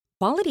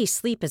Quality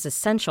sleep is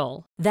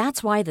essential.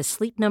 That's why the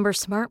Sleep Number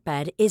Smart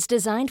Bed is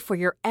designed for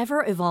your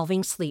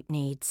ever-evolving sleep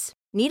needs.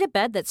 Need a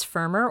bed that's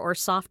firmer or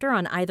softer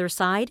on either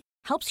side?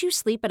 Helps you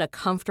sleep at a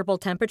comfortable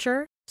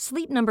temperature?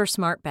 Sleep Number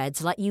Smart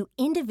Beds let you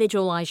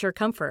individualize your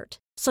comfort,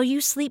 so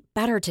you sleep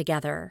better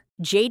together.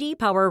 J.D.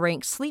 Power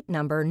ranks Sleep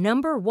Number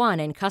number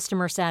 1 in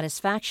customer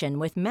satisfaction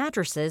with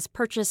mattresses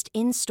purchased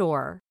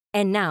in-store.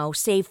 And now,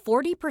 save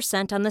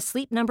 40% on the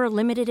Sleep Number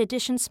Limited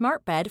Edition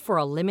Smart Bed for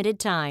a limited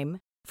time.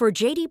 For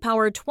J.D.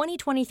 Power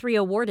 2023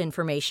 award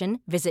information,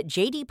 visit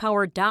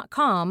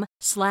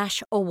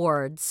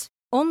jdpower.com/awards.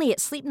 Only at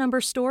Sleep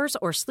Number stores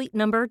or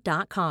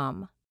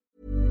sleepnumber.com.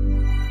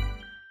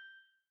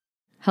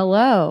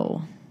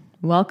 Hello.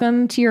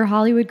 Welcome to your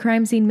Hollywood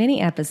Crime Scene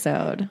mini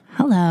episode.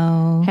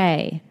 Hello.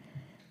 Hey.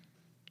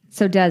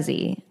 So,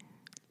 Desi,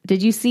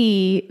 did you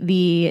see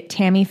the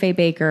Tammy Faye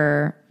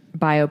Baker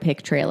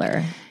biopic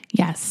trailer?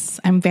 Yes.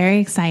 I'm very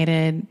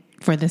excited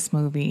for this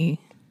movie.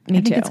 Me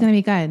I think too. it's going to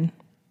be good.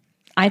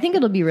 I think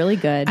it'll be really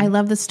good. I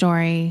love the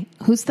story.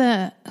 Who's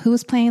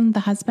playing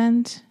the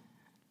husband?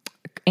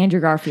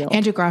 Andrew Garfield.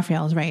 Andrew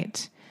Garfield,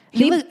 right.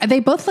 They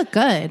both look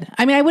good.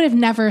 I mean, I would have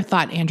never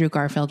thought Andrew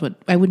Garfield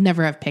I would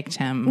never have picked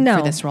him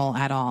for this role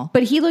at all.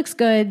 But he looks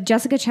good.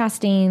 Jessica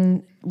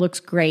Chastain looks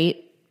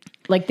great.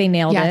 Like they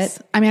nailed it.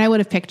 I mean,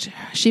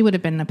 she would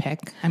have been a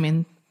pick. I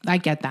mean, I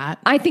get that.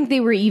 I think they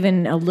were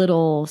even a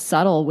little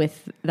subtle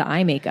with the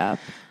eye makeup.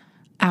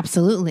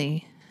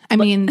 Absolutely. I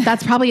mean,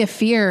 that's probably a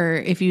fear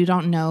if you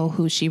don't know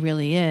who she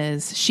really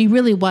is. She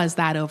really was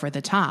that over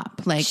the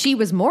top. Like she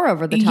was more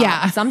over the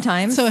top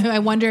sometimes. So I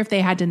wonder if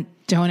they had to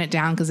tone it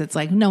down because it's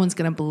like no one's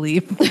going to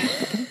believe,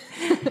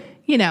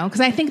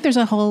 because I think there's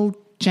a whole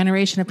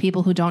generation of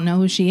people who don't know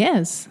who she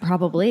is.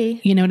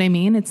 Probably. You know what I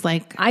mean? It's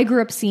like I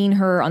grew up seeing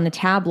her on the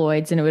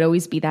tabloids and it would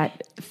always be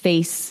that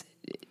face,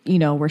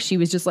 where she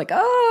was just like,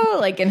 oh,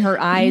 like, and her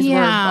eyes were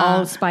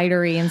all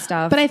spidery and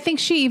stuff. But I think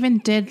she even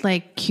did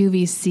like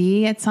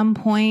QVC at some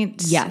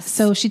point. Yes.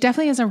 So she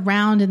definitely is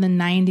around in the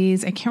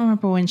 90s. I can't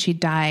remember when she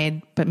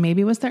died, but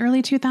maybe it was the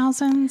early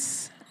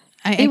 2000s.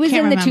 It was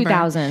in the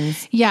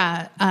 2000s.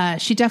 Yeah.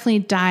 She definitely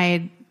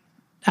died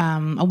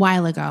a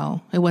while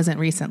ago. It wasn't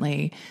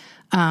recently.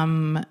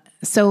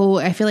 So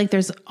I feel like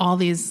there's all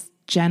these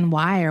Gen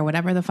Y or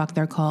whatever the fuck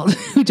they're called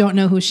who don't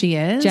know who she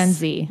is. Gen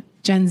Z.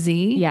 Gen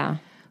Z? Yeah.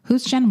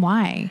 Who's Gen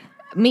Y?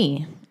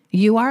 Me.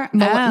 You are?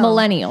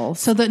 Millennials.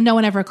 So that no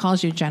one ever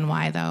calls you Gen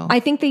Y, though. I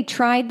think they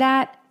tried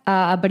that,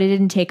 but it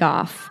didn't take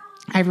off.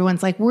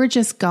 Everyone's like, we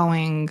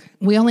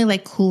only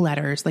like cool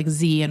letters like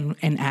Z and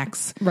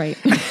X. Right.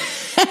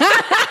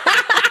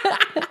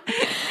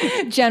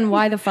 Jen,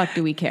 why the fuck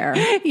do we care?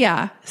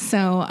 Yeah.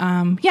 So,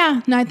 I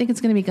think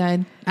it's going to be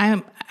good.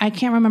 I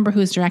can't remember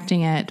who's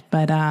directing it,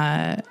 but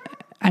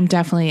I'm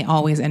definitely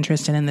always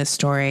interested in this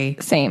story.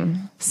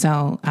 Same.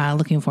 So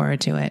looking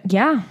forward to it.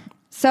 Yeah.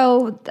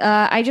 So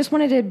I just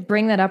wanted to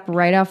bring that up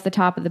right off the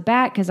top of the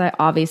bat because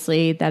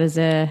obviously that is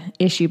a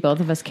issue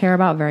both of us care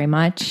about very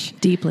much.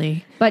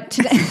 Deeply. But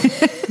today,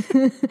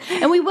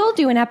 and we will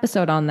do an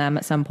episode on them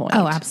at some point.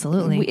 Oh,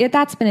 absolutely.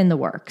 That's been in the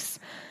works.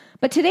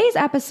 But today's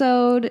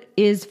episode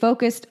is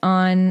focused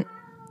on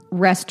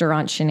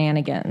restaurant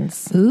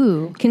shenanigans.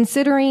 Ooh.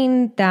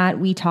 Considering that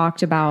we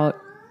talked about...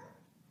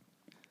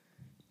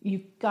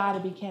 You've got to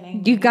be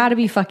kidding. You got to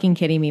be fucking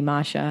kidding me,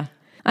 Masha.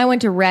 I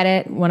went to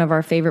Reddit, one of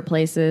our favorite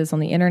places on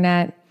the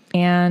internet,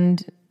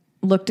 and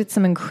looked at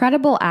some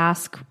incredible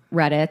Ask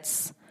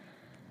Reddits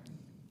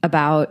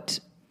about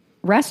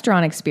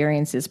restaurant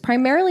experiences,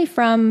 primarily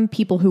from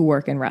people who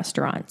work in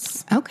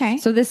restaurants. Okay.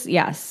 So this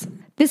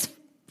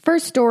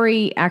first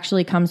story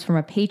actually comes from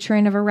a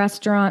patron of a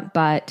restaurant,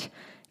 but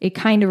it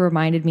kind of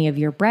reminded me of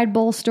your bread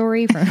bowl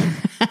story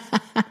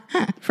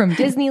from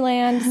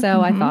Disneyland,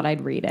 so I thought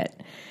I'd read it.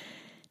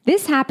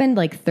 This happened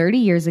like 30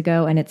 years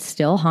ago, and it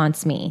still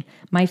haunts me.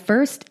 My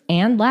first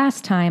and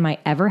last time I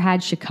ever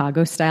had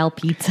Chicago-style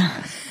pizza.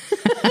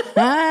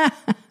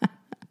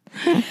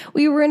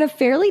 We were in a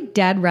fairly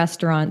dead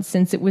restaurant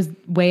since it was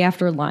way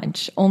after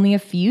lunch. Only a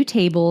few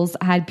tables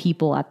had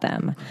people at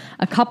them.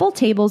 A couple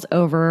tables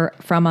over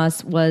from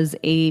us was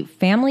a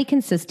family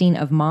consisting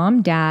of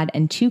mom, dad,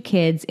 and 2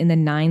 kids in the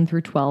 9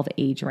 through 12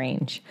 age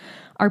range.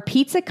 Our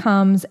pizza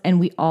comes and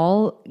we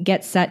all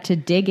get set to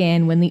dig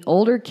in when the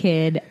older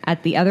kid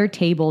at the other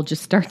table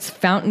just starts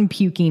fountain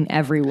puking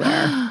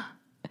everywhere.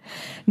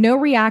 No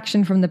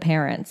reaction from the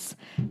parents.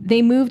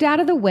 They moved out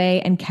of the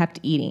way and kept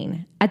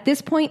eating. At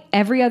this point,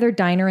 every other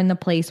diner in the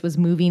place was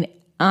moving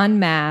en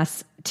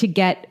masse to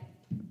get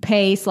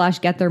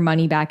their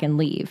money back and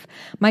leave.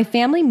 My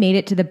family made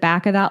it to the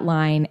back of that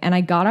line, and I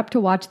got up to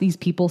watch these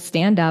people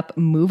stand up,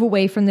 move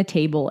away from the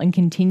table, and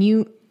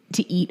continue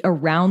to eat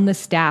around the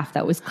staff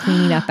that was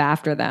cleaning up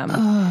after them.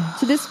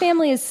 So this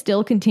family is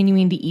still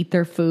continuing to eat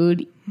their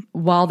food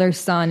while their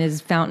son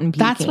is fountain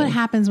puking. That's what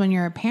happens when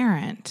you're a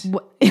parent.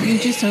 You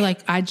just are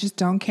like, I just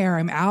don't care.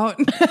 I'm out.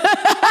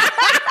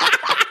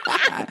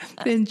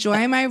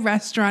 Enjoy my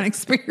restaurant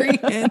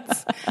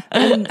experience.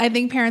 And I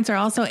think parents are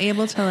also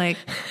able to like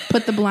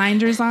put the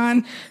blinders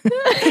on.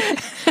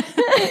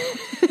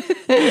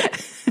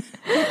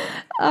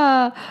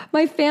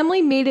 My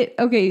family made it.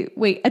 Okay,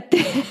 wait.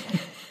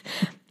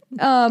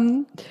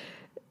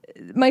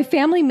 My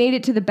family made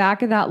it to the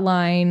back of that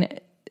line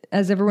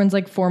as everyone's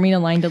like forming a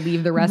line to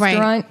leave the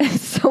restaurant. Right.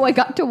 So I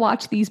got to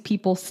watch these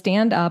people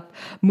stand up,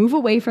 move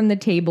away from the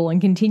table, and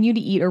continue to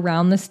eat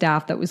around the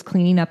staff that was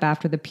cleaning up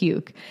after the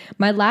puke.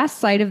 My last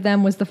sight of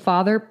them was the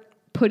father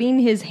putting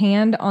his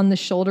hand on the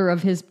shoulder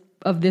of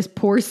this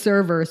poor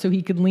server so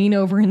he could lean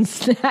over and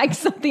snag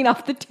something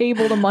off the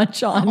table to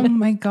munch on. Oh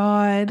my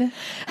God.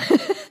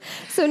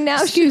 So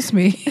now excuse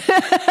me.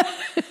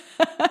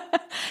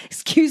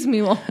 Excuse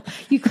me while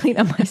you clean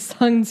up my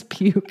son's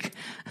puke.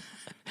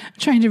 I'm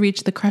trying to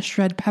reach the crushed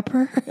red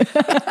pepper.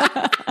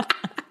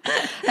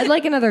 I'd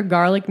like another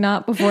garlic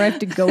knot before I have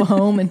to go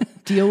home and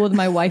deal with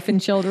my wife and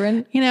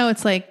children. You know,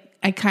 it's like,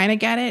 I kind of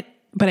get it,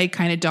 but I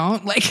kind of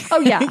don't. Like, oh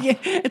yeah.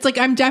 It's like,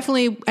 I'm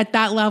definitely at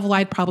that level.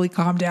 I'd probably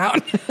calm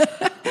down.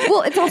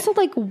 Well, it's also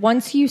like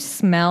once you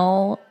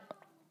smell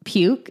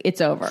puke, it's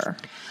over.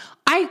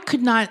 I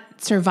could not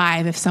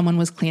survive if someone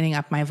was cleaning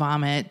up my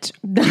vomit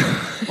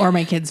or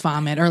my kid's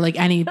vomit or like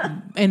any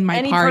in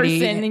my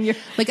party.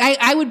 Like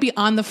I would be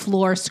on the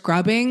floor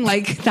scrubbing.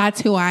 Like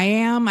that's who I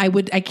am. I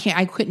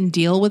couldn't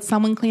deal with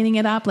someone cleaning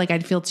it up. Like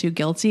I'd feel too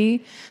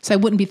guilty. So I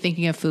wouldn't be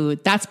thinking of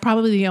food. That's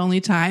probably the only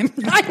time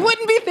I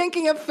wouldn't be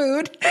thinking of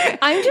food.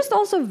 I'm just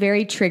also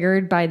very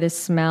triggered by the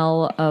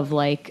smell of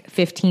like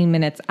 15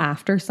 minutes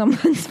after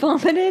someone's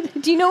vomited.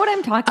 Do you know what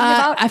I'm talking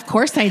about? Of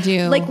course I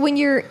do. Like when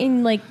you're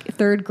in like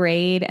third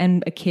grade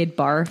and a kid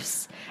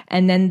barfs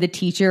and then the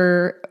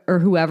teacher or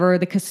whoever,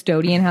 the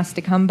custodian has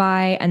to come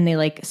by and they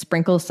like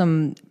sprinkle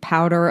some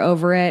powder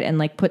over it and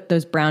like put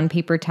those brown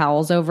paper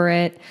towels over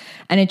it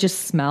and it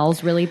just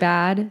smells really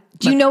bad.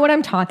 Do you know what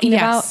I'm talking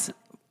about?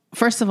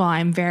 First of all, I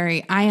am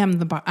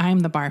the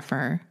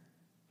barfer.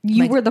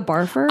 You were the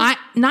barfer?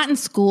 Not in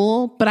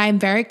school, but I'm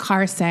very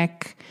car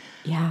sick.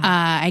 Yeah.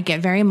 I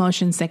get very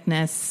motion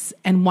sickness.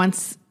 And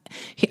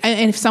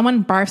if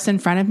someone barfs in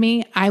front of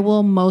me, I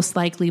will most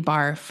likely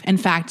barf. In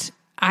fact,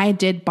 I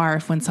did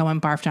barf when someone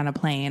barfed on a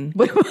plane.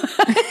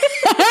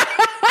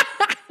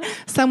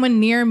 Someone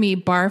near me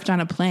barfed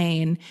on a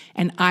plane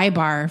and I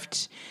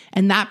barfed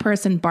and that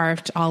person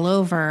barfed all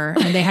over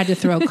and they had to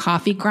throw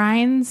coffee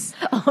grinds.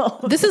 Oh.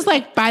 This is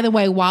like, by the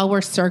way, while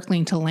we're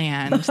circling to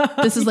land,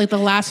 this is like the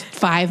last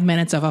 5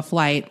 minutes of a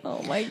flight.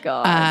 Oh my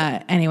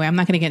God. Anyway, I'm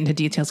not going to get into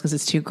details because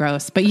it's too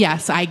gross, but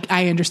yes, I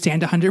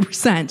understand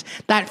 100%.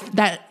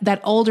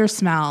 That older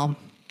smell,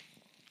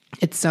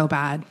 it's so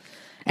bad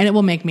and it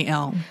will make me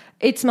ill.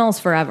 It smells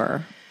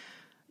forever.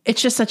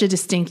 It's just such a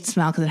distinct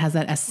smell because it has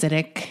that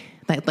acidic,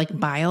 like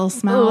bile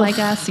smell, I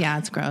guess. Yeah,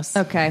 it's gross.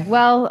 Okay.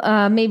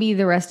 Well, maybe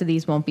the rest of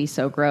these won't be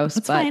so gross,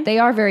 but fine. They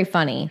are very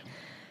funny.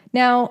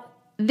 Now,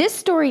 this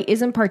story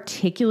isn't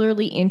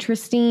particularly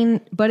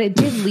interesting, but it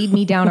did lead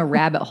me down a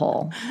rabbit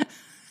hole.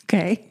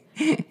 Okay.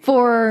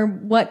 For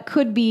what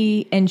could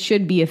be and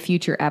should be a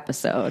future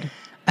episode.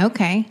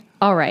 Okay.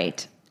 All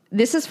right.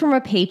 This is from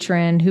a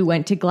patron who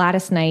went to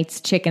Gladys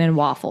Knight's Chicken and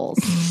Waffles.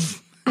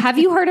 Have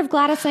you heard of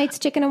Gladys Knight's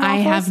Chicken and Waffles?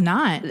 I have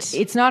not.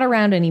 It's not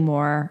around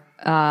anymore.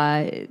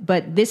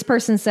 But this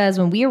person says,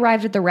 when we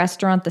arrived at the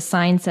restaurant, the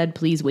sign said,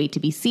 please wait to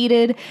be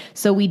seated.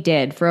 So we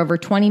did for over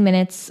 20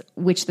 minutes,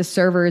 which the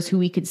servers who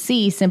we could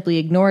see simply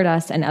ignored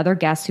us and other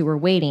guests who were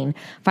waiting.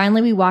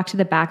 Finally, we walked to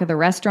the back of the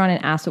restaurant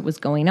and asked what was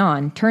going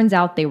on. Turns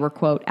out they were,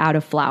 quote, out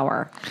of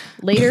flour.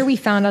 Later, we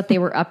found out they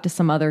were up to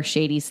some other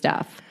shady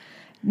stuff.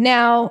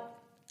 Now,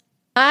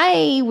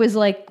 I was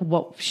like,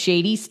 what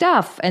shady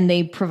stuff? And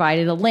they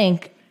provided a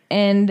link.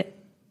 And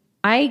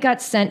I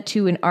got sent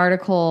to an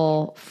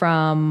article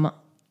from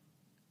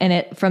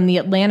the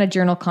Atlanta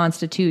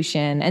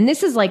Journal-Constitution. And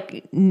this is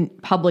like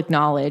public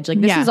knowledge.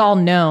 Like this is all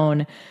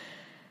known.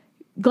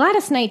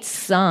 Gladys Knight's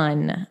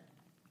son,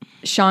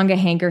 Shonga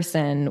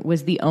Hankerson,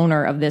 was the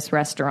owner of this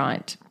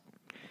restaurant.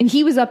 And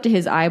he was up to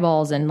his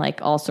eyeballs in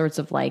like all sorts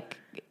of like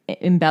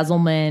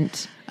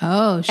embezzlement.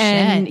 Oh, shit.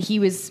 And he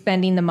was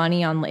spending the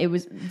money on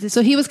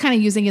so he was kind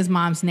of using his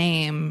mom's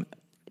name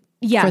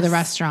for the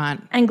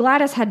restaurant. And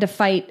Gladys had to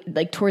fight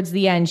like towards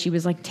the end. She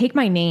was like, take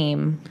my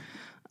name.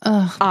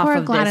 Ugh,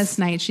 poor Gladys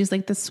Knight. She's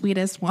like the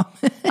sweetest woman.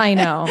 I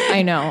know.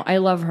 I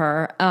love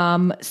her.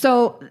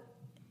 So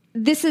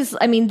this is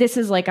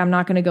like, I'm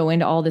not going to go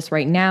into all this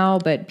right now,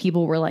 but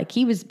people were like,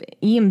 he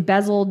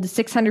embezzled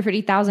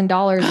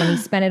 $650,000 and he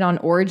spent it on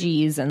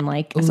orgies and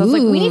like, so I was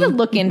like, we need to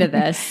look into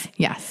this.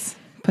 Yes.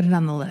 Put it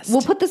on the list.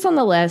 We'll put this on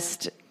the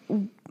list.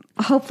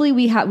 Hopefully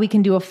we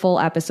can do a full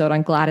episode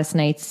on Gladys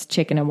Knight's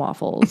Chicken and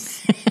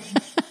Waffles.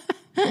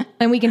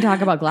 And we can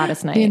talk about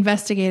Gladys Knight. The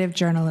investigative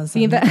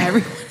journalism.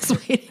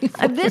 Everyone's waiting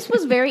for. This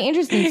was very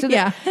interesting. So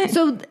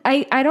so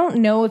I don't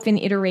know if an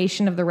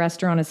iteration of the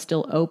restaurant is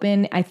still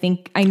open.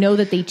 I know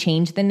that they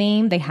changed the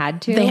name. They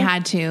had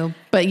to.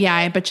 But yeah,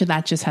 I bet you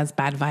that just has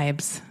bad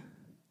vibes.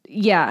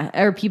 Yeah.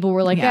 Or people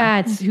were like,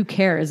 who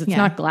cares? It's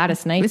not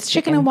Gladys Knight's It's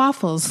chicken and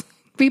waffles.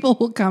 People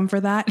will come for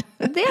that.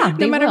 Yeah,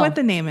 no matter what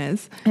the name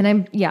is.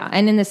 And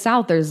in the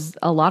South, there's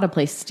a lot of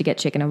places to get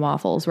chicken and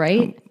waffles,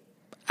 right?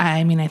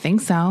 I mean, I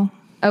think so.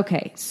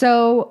 Okay,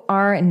 so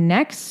our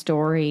next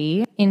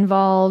story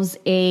involves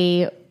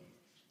a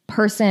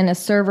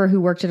server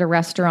who worked at a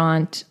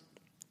restaurant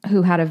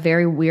who had a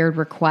very weird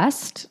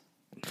request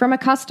from a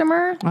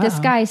customer. Uh-oh. This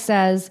guy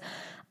says,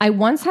 I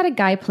once had a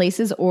guy place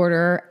his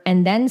order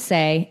and then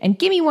say, and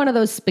give me one of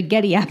those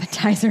spaghetti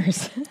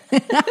appetizers.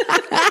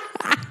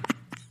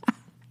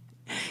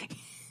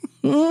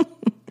 I'm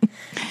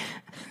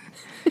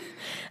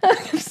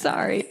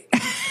sorry.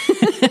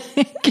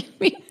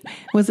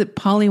 Was it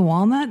Polly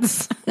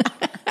Walnuts?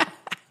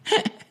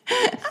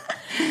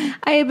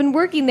 I had been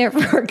working there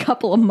for a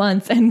couple of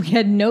months and we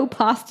had no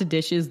pasta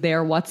dishes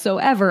there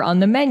whatsoever on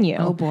the menu.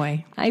 Oh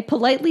boy. I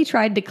politely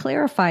tried to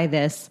clarify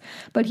this,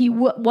 but he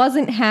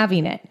wasn't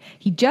having it.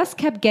 He just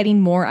kept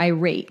getting more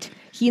irate.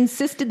 He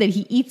insisted that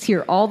he eats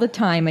here all the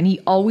time and he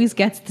always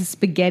gets the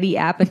spaghetti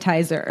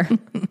appetizer.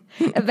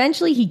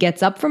 Eventually, he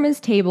gets up from his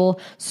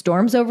table,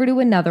 storms over to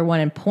another one,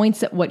 and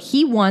points at what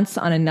he wants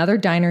on another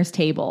diner's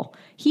table.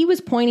 He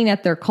was pointing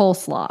at their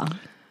coleslaw.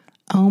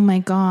 Oh my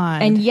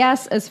God. And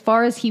yes, as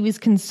far as he was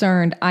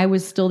concerned, I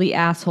was still the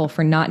asshole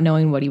for not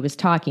knowing what he was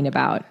talking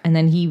about. And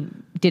then he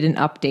did an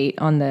update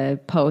on the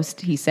post.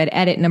 He said,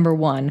 edit number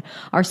 1.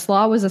 Our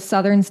slaw was a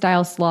Southern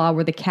style slaw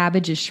where the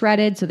cabbage is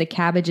shredded, so the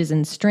cabbage is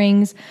in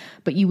strings,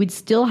 but you would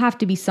still have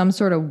to be some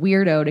sort of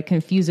weirdo to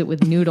confuse it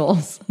with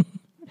noodles.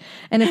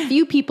 And a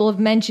few people have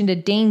mentioned a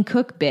Dane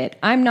Cook bit.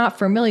 I'm not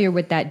familiar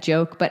with that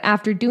joke, but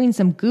after doing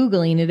some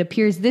Googling, it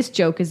appears this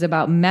joke is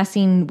about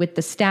messing with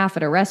the staff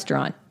at a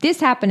restaurant. This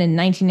happened in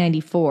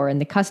 1994,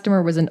 and the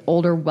customer was an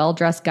older,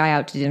 well-dressed guy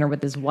out to dinner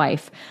with his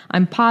wife.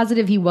 I'm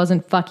positive he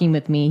wasn't fucking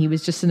with me. He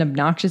was just an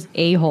obnoxious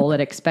a-hole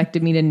that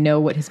expected me to know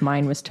what his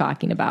mind was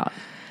talking about.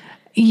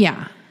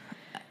 Yeah.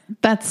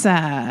 That's,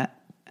 I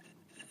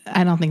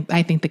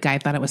think the guy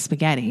thought it was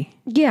spaghetti.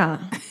 Yeah.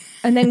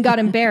 And then got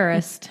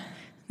embarrassed.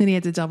 Then he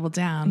had to double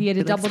down. He had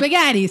to double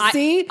spaghetti.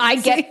 See, I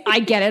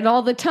get it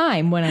all the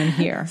time when I'm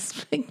here.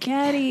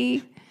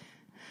 Spaghetti.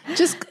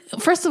 Just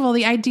first of all,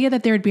 the idea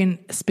that there would be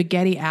a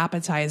spaghetti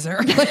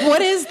appetizer. Like,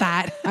 what is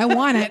that? I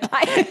want it.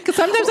 Because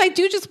sometimes I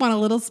do just want a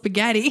little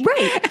spaghetti.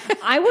 Right.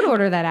 I would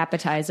order that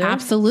appetizer.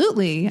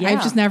 Absolutely. Yeah.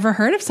 I've just never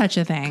heard of such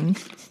a thing.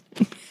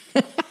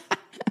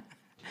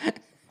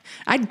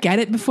 I'd get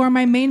it before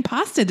my main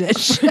pasta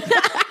dish.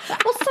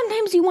 Well,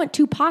 sometimes you want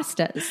 2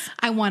 pastas.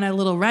 I want a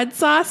little red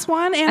sauce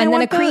one and then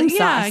want a cream sauce.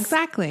 Yeah,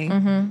 exactly.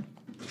 Mm-hmm.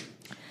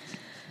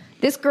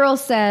 This girl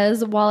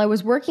says, while I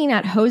was working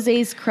at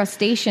Jose's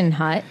Crustacean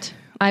Hut,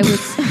 I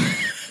was...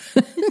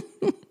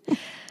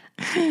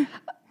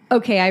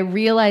 Okay, I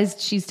realized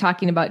she's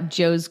talking about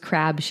Joe's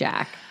Crab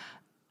Shack.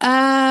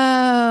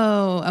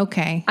 Oh,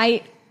 okay.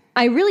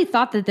 I really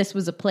thought that this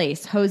was a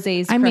place,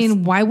 Jose's...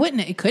 why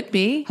wouldn't it? It could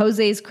be.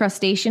 Jose's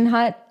Crustacean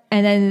Hut.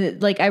 And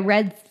then, I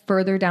read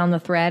further down the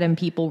thread and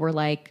people were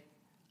like,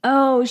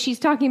 oh, she's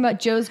talking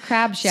about Joe's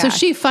Crab Shack. So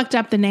she fucked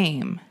up the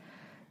name.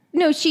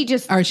 No, she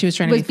just... Or she was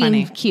trying to be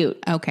funny. Being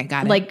cute. Okay,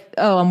 got it.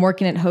 I'm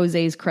working at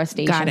Jose's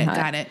Crustacean Hut.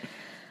 Got it.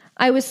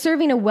 I was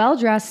serving a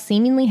well-dressed,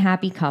 seemingly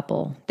happy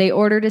couple. They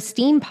ordered a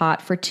steam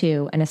pot for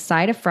 2 and a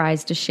side of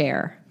fries to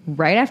share.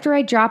 Right after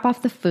I drop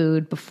off the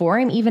food, before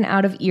I'm even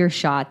out of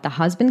earshot, the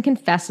husband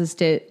confesses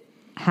to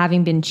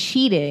having been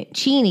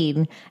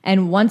cheating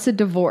and wants a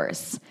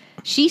divorce.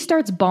 She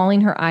starts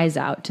bawling her eyes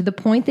out to the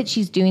point that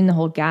she's doing the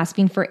whole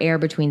gasping for air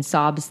between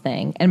sobs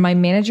thing, and my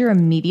manager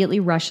immediately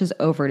rushes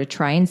over to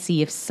try and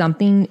see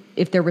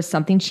if there was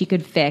something she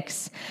could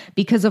fix,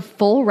 because a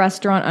full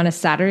restaurant on a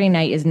Saturday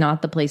night is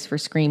not the place for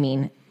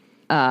screaming,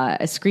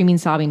 a screaming,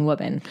 sobbing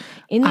woman.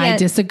 I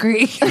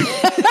disagree.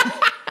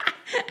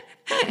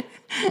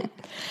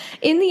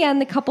 In the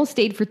end, the couple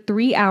stayed for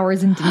 3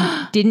 hours and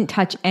didn't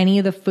touch any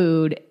of the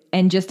food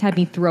and just had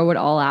me throw it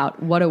all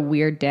out. What a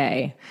weird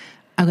day.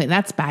 Okay,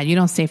 that's bad. You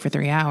don't stay for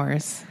 3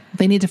 hours.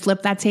 They need to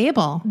flip that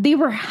table. They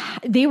were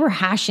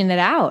hashing it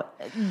out.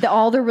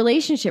 All the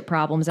relationship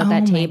problems at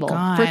that table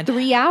for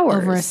 3 hours.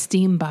 Over a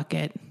steam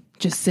bucket.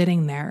 Just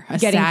sitting there.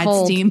 Getting sad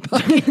cold. Steam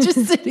bucket.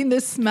 Just sitting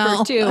the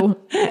smell. For 2.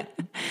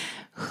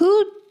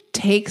 Who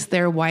takes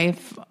their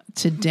wife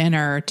to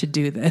dinner to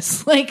do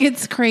this?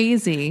 It's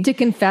crazy. To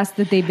confess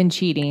that they've been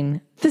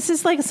cheating. This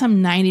is like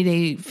some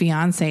 90-Day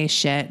Fiancé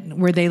shit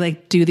where they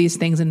do these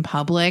things in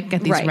public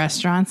at these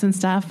restaurants and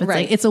stuff.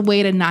 It's it's a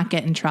way to not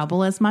get in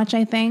trouble as much,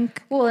 I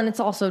think. Well, and it's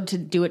also to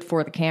do it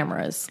for the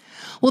cameras.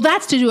 Well,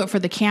 that's to do it for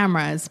the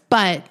cameras.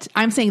 But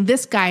I'm saying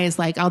this guy is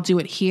like, I'll do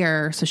it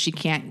here so she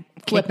can't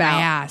flip kick my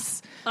out.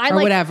 ass I or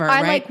like, whatever.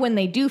 I right? like when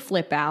they do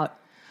flip out.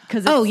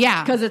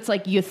 Because it's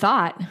like you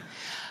thought.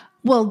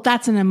 Well,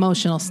 that's an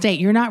emotional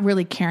state. You're not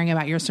really caring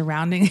about your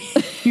surroundings.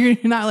 You're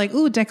not like,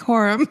 ooh,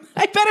 decorum.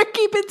 I better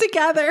keep it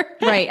together.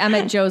 Right. I'm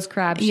at Joe's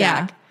Crab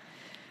Shack.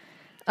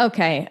 Yeah.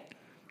 Okay.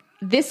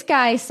 This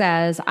guy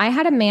says, I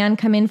had a man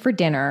come in for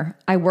dinner.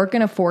 I work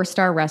in a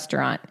 4-star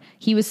restaurant.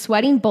 He was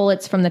sweating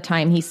bullets from the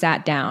time he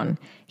sat down.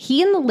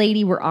 He and the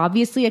lady were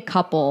obviously a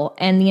couple,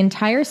 and the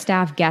entire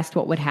staff guessed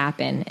what would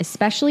happen,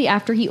 especially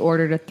after he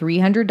ordered a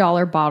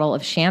 $300 bottle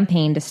of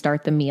champagne to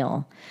start the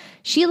meal.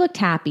 She looked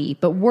happy,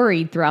 but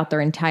worried throughout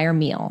their entire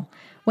meal.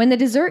 When the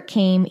dessert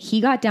came,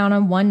 he got down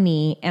on one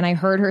knee and I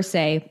heard her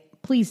say,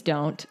 "Please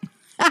don't."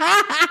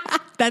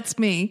 That's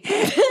me.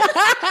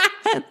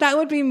 That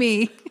would be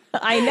me.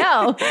 I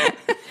know.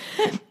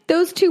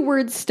 Those 2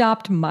 words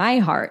stopped my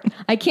heart.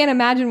 I can't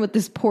imagine what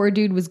this poor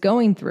dude was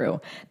going through.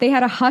 They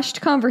had a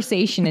hushed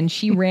conversation and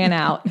she ran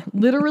out,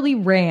 literally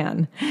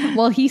ran,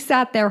 while he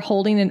sat there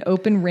holding an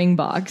open ring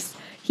box.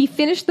 He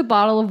finished the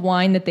bottle of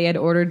wine that they had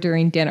ordered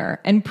during dinner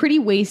and, pretty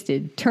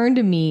wasted, turned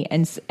to me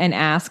and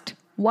asked,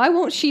 "Why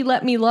won't she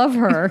let me love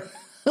her?"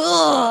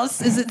 Ugh,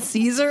 is it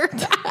Caesar?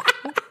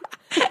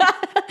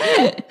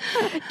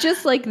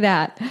 Just like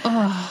that.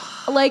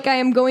 Like I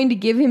am going to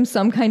give him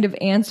some kind of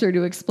answer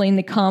to explain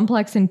the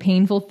complex and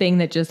painful thing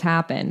that just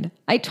happened.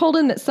 I told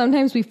him that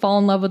sometimes we fall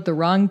in love with the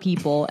wrong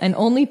people, and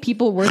only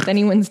people worth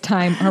anyone's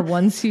time are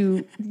ones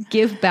who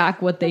give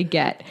back what they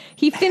get.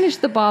 He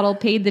finished the bottle,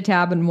 paid the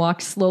tab, and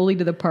walked slowly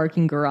to the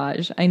parking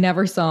garage. I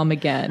never saw him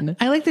again.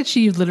 I like that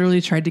she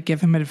literally tried to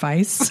give him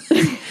advice.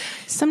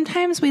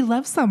 Sometimes we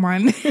love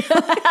someone.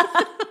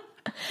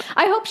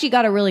 I hope she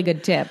got a really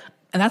good tip.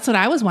 And that's what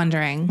I was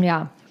wondering.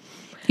 Yeah.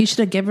 You should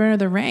have given her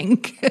the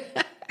ring.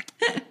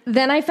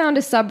 Then I found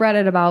a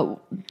subreddit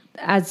about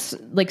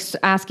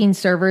asking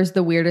servers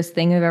the weirdest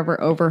thing I've ever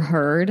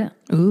overheard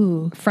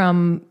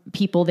from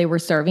people they were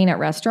serving at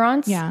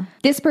restaurants. Yeah.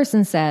 This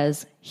person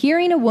says,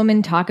 hearing a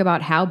woman talk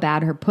about how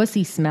bad her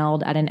pussy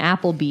smelled at an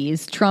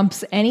Applebee's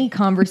trumps any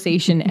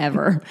conversation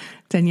ever.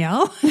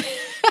 Danielle?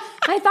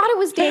 I thought it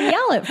was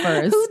Danielle at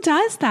first. Who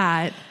does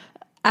that?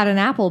 At an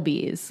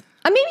Applebee's.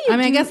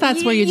 I guess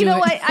that's where you do it. You know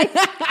what?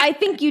 I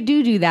think you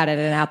do that at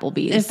an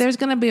Applebee's. If there's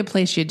going to be a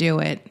place you do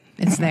it,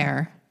 it's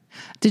there.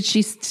 Did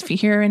she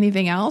hear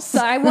anything else? So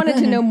I wanted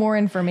to know more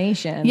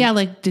information. Yeah,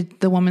 like,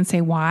 did the woman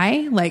say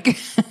why? Like,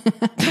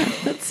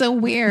 that's so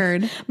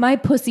weird. My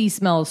pussy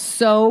smells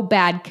so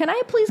bad. Can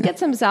I please get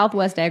some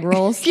Southwest egg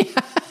rolls?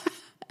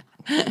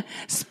 Yeah.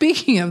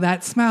 Speaking of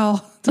that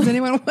smell, does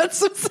anyone want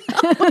some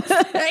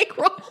Southwest egg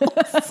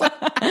rolls?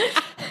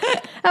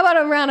 How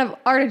about a round of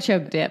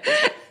artichoke dip?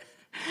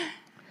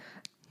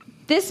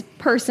 This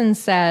person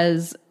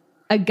says,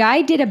 a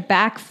guy did a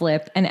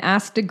backflip and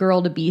asked a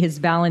girl to be his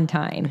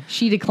Valentine.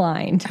 She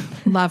declined.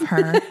 Love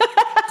her.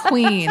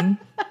 Queen.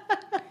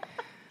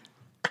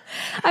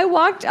 I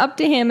walked up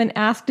to him and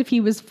asked if he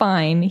was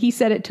fine. He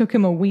said it took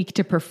him a week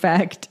to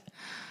perfect.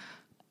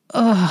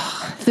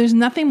 Ugh, there's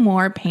nothing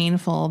more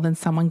painful than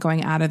someone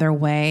going out of their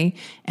way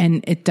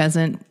and it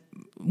doesn't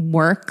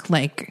work.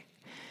 Like,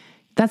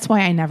 that's why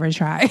I never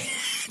try,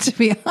 to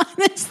be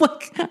honest.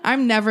 Like,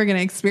 I'm never going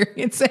to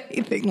experience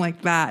anything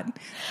like that.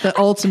 The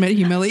ultimate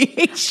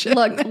humiliation.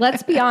 Look,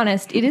 let's be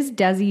honest. It is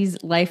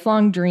Desi's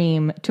lifelong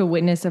dream to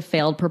witness a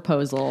failed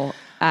proposal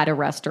at a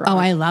restaurant. Oh,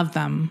 I love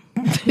them.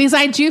 Because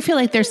I do feel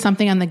like there's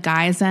something on the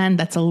guy's end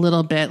that's a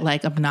little bit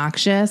like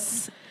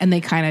obnoxious and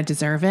they kind of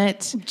deserve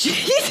it.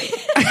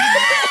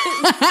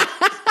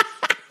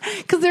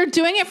 Because they're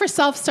doing it for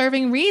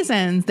self-serving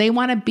reasons. They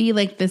want to be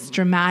like this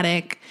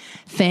dramatic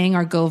thing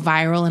or go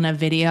viral in a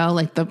video,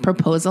 like the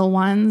proposal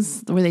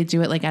ones where they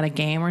do it like at a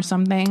game or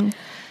something.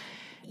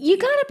 You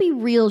got to be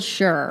real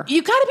sure.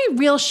 You got to be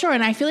real sure.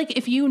 And I feel like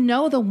if you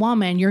know the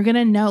woman, you're going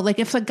to know. Like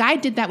if a guy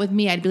did that with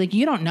me, I'd be like,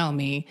 you don't know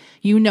me.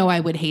 You know I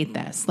would hate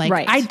this. Like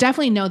right. I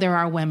definitely know there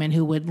are women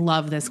who would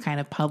love this kind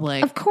of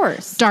public. Of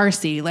course.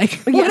 Darcy, like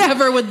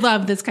whatever would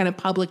love this kind of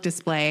public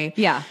display.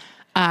 Yeah.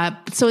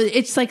 So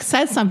it's like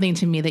says something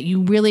to me that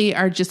you really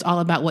are just all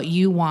about what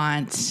you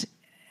want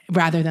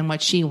rather than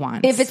what she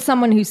wants. If it's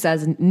someone who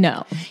says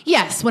no.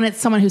 Yes, when it's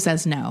someone who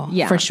says no,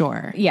 for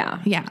sure. Yeah.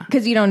 Yeah.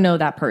 Because you don't know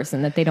that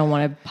person, that they don't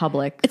want a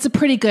public. It's a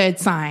pretty good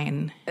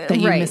sign that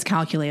you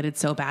miscalculated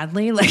so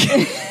badly. Like,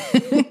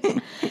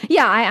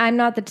 yeah, I'm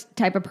not the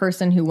type of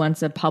person who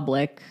wants a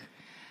public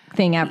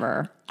thing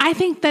ever. I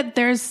think that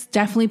there's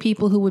definitely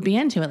people who would be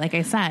into it, like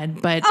I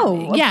said. But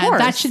of yeah, course.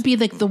 That should be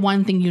like the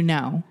one thing you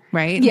know,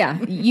 right? Yeah,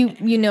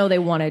 you know they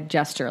want a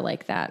gesture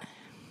like that.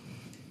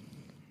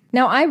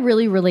 Now, I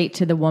really relate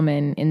to the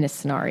woman in this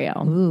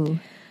scenario. Ooh.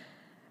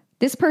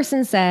 This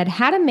person said,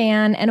 had a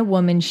man and a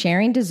woman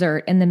sharing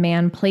dessert, and the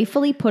man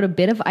playfully put a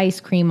bit of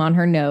ice cream on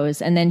her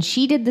nose, and then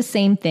she did the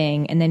same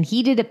thing, and then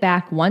he did it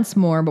back once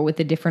more, but with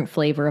a different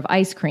flavor of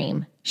ice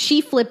cream.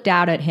 She flipped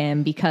out at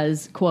him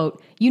because,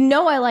 quote, you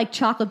know I like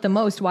chocolate the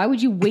most. Why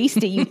would you waste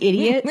it, you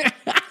idiot?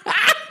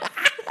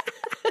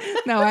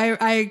 No,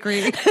 I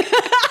agree.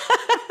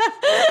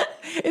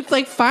 It's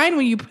like fine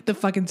when you put the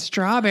fucking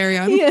strawberry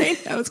on my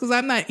nose because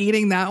I'm not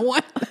eating that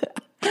one.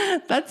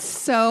 That's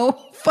so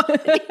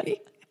funny.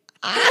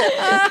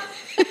 I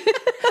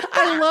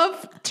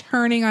love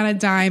turning on a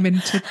dime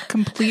into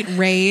complete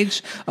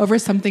rage over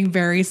something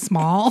very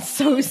small.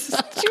 So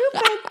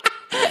stupid.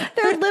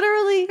 They're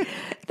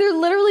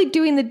literally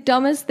doing the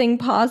dumbest thing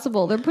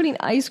possible. They're putting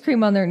ice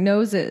cream on their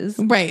noses.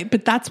 Right,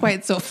 but that's why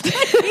it's so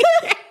funny.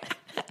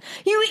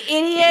 You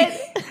idiot.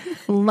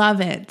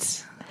 Love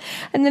it.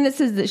 And then it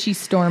says that she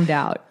stormed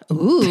out.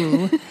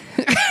 Ooh.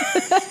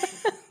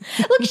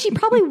 Look, she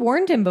probably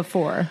warned him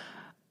before.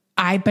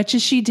 I bet you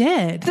she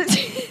did.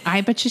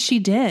 I bet you she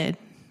did.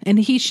 And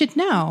he should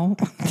know.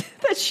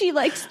 Because she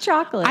likes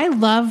chocolate.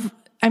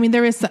 I mean,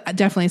 there is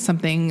definitely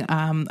something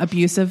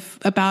abusive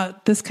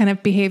about this kind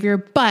of behavior,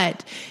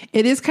 but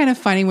it is kind of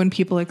funny when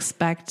people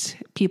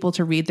expect people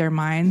to read their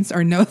minds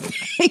or know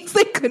things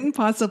they couldn't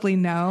possibly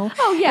know.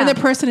 Oh, yeah. And the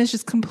person is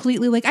just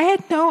completely like, I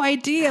had no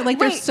idea. Like,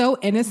 they're so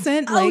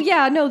innocent. Oh,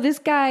 yeah. No, the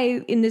guy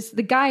in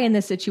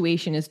this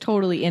situation is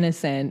totally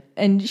innocent.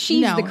 And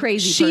she's the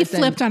crazy person. She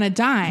flipped on a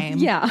dime.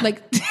 Yeah.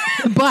 Like,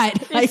 but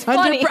I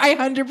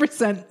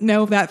 100%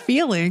 know that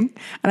feeling.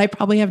 And I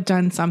probably have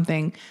done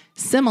something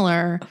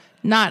similar.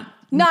 Not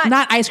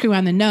ice cream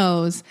on the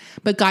nose,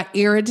 but got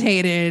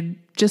irritated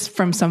just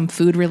from some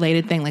food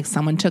related thing. Like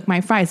someone took my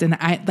fries and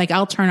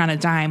I'll turn on a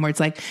dime where it's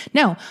like,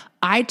 no,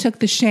 I took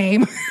the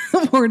shame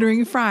of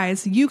ordering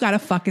fries. You got a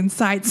fucking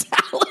side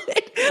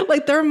salad.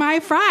 Like they're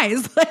my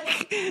fries.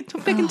 Like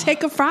don't fucking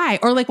take a fry.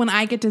 Or like when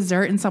I get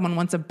dessert and someone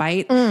wants a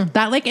bite,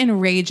 that like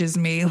enrages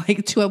me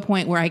like to a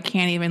point where I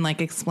can't even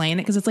like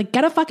explain it. Cause it's like,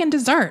 get a fucking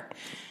dessert.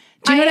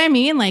 Do you know what I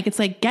mean? Like, it's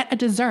like, get a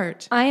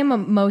dessert. I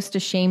am most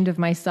ashamed of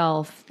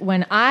myself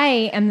when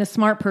I am the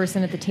smart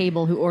person at the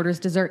table who orders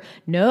dessert.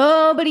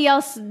 Nobody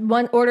else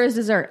orders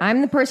dessert.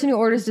 I'm the person who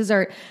orders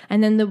dessert.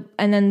 And then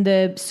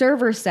the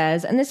server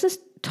says, and this is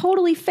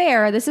totally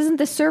fair. This isn't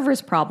the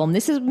server's problem.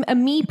 This is a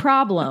me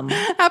problem.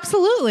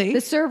 Absolutely.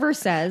 The server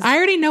says, I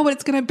already know what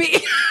it's going to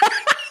be.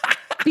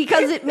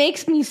 because it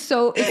makes me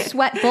so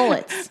sweat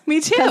bullets. Me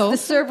too. The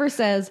server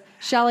says,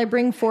 shall I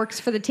bring forks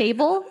for the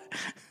table?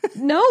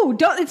 No,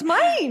 don't. It's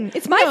mine.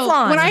 It's my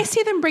flan. When I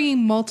see them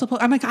bringing multiple,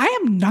 I'm like, I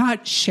am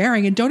not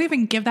sharing, and don't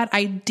even give that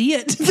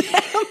idea to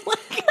them.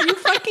 Like, are you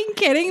fucking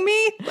kidding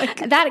me?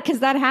 Like that,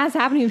 because that has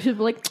happened to me.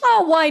 People are like,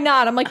 oh, why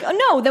not? I'm like, oh,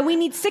 no, then we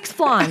need 6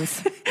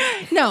 flans.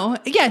 No,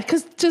 yeah,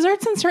 because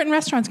desserts in certain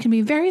restaurants can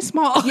be very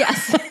small.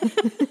 Yes.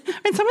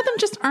 And some of them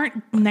just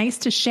aren't nice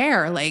to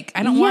share. Like,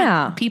 I don't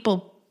want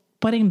people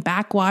putting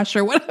backwash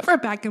or whatever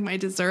back in my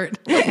dessert.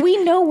 Look,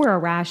 we know we're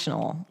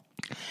irrational.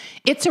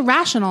 It's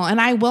irrational, and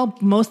I will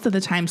most of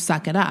the time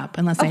suck it up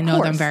unless I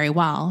know them very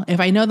well. If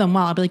I know them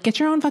well, I'll be like, get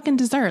your own fucking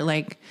dessert.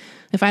 Like,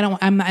 if I don't,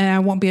 I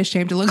won't be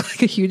ashamed to look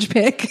like a huge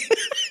pig.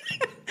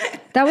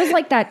 That was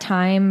like that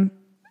time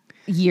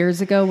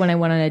years ago when I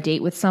went on a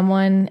date with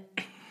someone,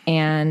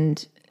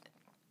 and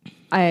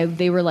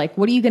they were like,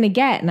 what are you going to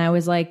get? And I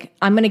was like,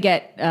 I'm going to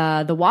get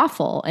the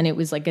waffle. And it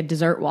was like a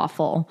dessert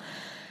waffle.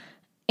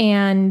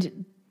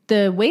 And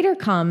the waiter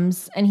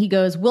comes and he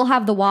goes, we'll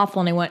have the waffle.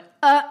 And I went,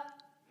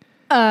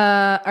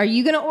 are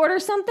you going to order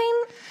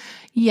something?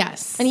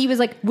 Yes. And he was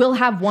like, we'll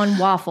have one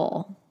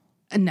waffle.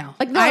 No.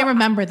 Like, no, I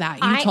remember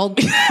that. You told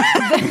me.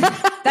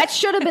 That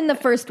should have been the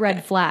first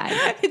red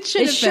flag. It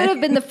should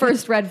have been the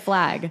first red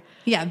flag.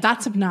 Yeah,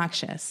 that's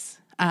obnoxious.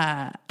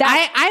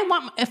 I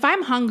want, if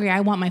I'm hungry,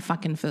 I want my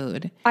fucking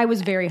food. I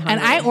was very hungry.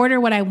 And I order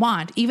what I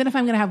want. Even if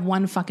I'm going to have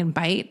one fucking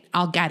bite,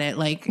 I'll get it.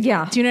 Like,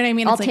 yeah. Do you know what I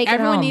mean? I'll It's like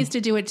everyone needs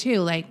to do it too.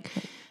 Like,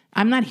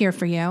 I'm not here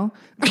for you.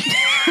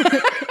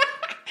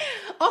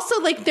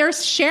 Also, like,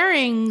 there's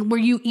sharing where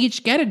you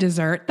each get a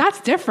dessert. That's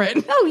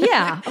different. Oh,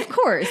 yeah, of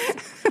course.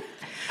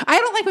 I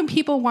don't like when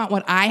people want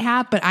what I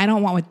have, but I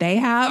don't want what they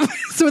have.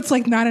 So it's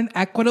like not an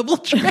equitable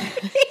trade.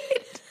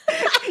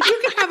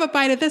 You can have a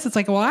bite of this. It's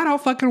like, well, I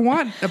don't fucking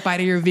want a bite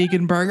of your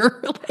vegan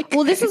burger. Like,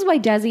 well, this is why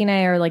Desi and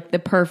I are like the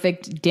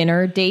perfect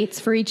dinner dates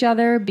for each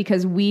other,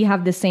 because we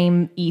have the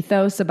same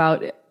ethos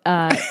about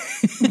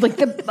like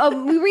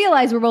we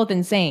realize we're both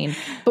insane,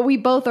 but we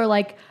both are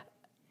like,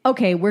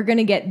 okay, we're going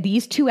to get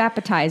these 2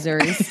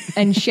 appetizers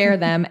and share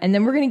them. And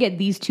then we're going to get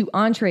these 2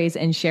 entrees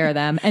and share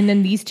them. And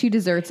then these 2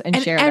 desserts and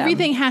share them.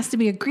 Everything has to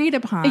be agreed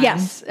upon.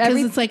 Yes.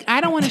 Because it's like, I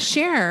don't want to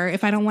share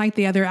if I don't like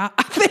the other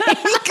thing.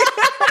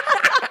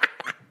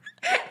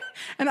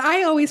 And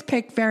I always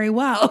pick very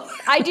well.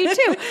 I do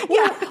too.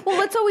 Yeah.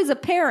 Well, it's always a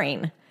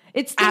pairing.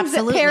 It's things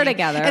that pair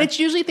together. And it's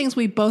usually things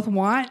we both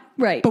want.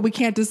 Right. But we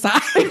can't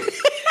decide.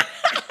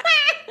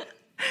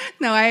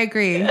 No, I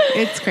agree.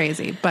 It's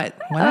crazy, but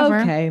whatever.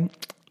 Okay.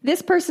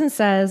 This person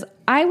says,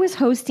 I was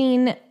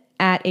hosting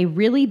at a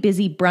really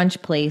busy brunch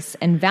place,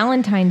 and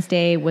Valentine's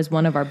Day was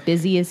one of our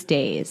busiest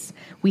days.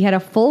 We had a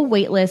full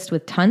wait list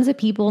with tons of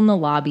people in the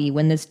lobby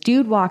when this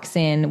dude walks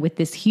in with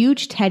this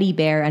huge teddy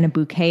bear and a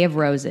bouquet of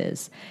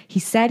roses. He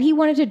said he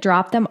wanted to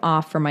drop them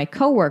off for my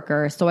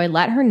coworker, so I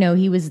let her know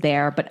he was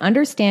there, but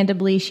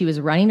understandably she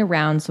was running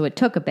around, so it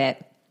took a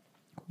bit.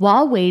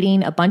 While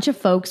waiting, a bunch of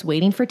folks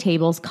waiting for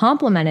tables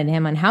complimented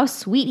him on how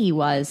sweet he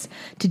was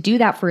to do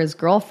that for his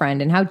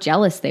girlfriend and how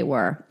jealous they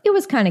were. It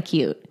was kind of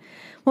cute.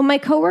 When my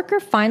coworker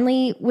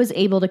finally was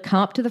able to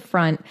come up to the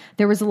front,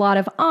 there was a lot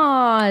of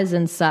ahs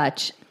and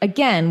such.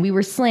 Again, we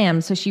were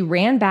slammed, so she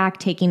ran back,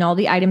 taking all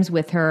the items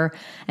with her,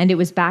 and it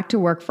was back to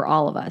work for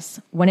all of us.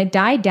 When it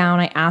died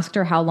down, I asked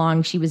her how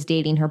long she was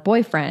dating her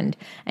boyfriend,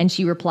 and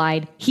she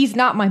replied, he's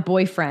not my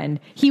boyfriend.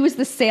 He was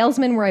the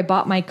salesman where I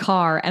bought my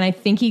car, and I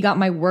think he got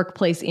my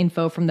workplace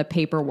info from the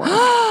paperwork.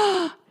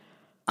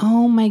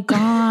 Oh my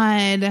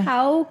God.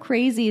 How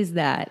crazy is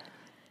that?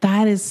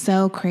 That is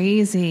so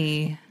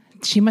crazy.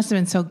 She must have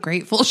been so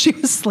grateful she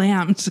was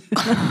slammed.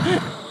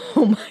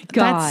 Oh my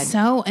God. That's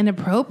so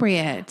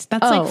inappropriate.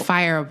 That's like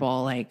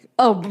fireable. Like,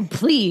 oh,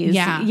 please.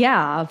 Yeah.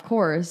 Yeah, of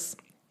course.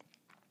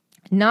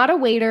 Not a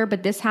waiter,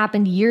 but this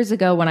happened years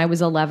ago when I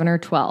was 11 or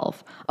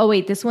 12. Oh,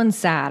 wait, this one's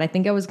sad. I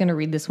think I was going to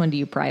read this one to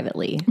you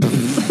privately.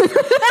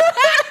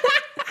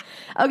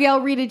 Okay,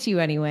 I'll read it to you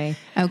anyway.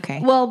 okay.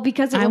 Well,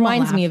 because it I won't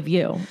reminds me laugh. of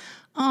you.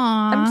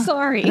 Aw, I'm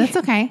sorry. That's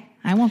okay.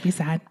 I won't be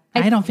sad.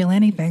 I don't feel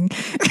anything.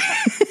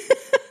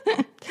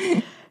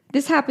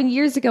 This happened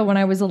years ago when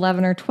I was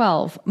 11 or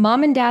 12.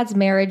 Mom and Dad's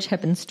marriage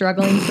had been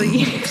struggling for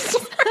years.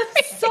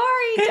 I'm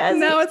sorry, Desi.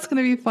 Now it's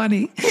going to be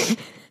funny.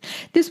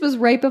 This was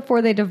right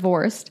before they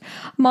divorced.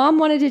 Mom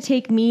wanted to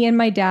take me and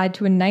my dad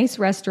to a nice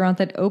restaurant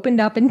that opened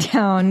up in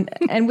town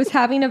and was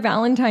having a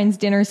Valentine's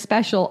dinner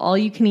special,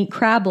 all-you-can-eat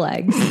crab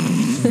legs.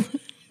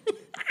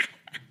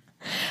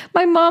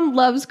 My mom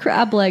loves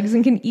crab legs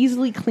and can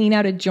easily clean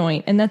out a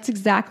joint, and that's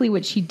exactly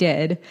what she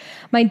did.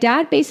 My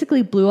dad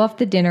basically blew off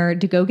the dinner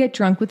to go get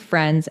drunk with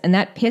friends, and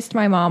that pissed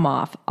my mom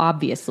off,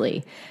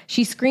 obviously.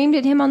 She screamed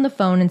at him on the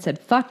phone and said,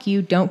 "Fuck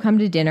you, don't come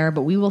to dinner,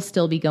 but we will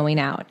still be going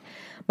out."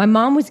 My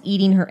mom was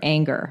eating her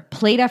anger,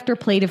 plate after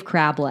plate of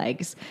crab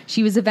legs.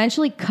 She was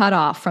eventually cut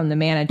off from the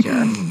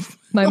manager.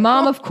 My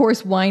mom, of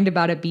course, whined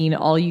about it being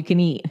all you can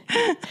eat.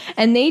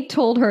 And they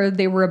told her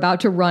they were about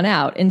to run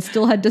out and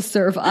still had to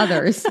serve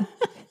others.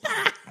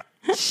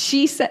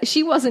 She said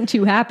she wasn't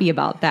too happy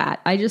about that.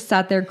 I just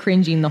sat there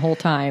cringing the whole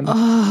time.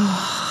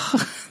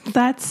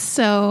 That's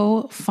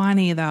so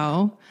funny,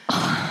 though.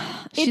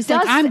 She's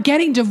like, does- I'm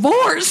getting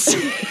divorced.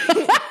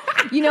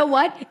 You know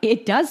what?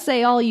 It does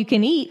say all you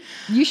can eat.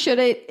 You should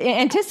have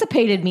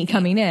anticipated me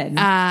coming in.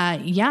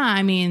 Yeah,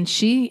 I mean,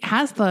 she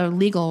has the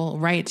legal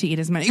right to eat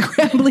as many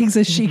crab legs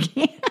as she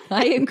can.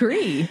 I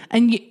agree.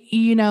 And,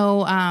 you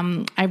know,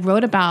 I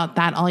wrote about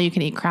that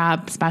all-you-can-eat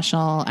crab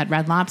special at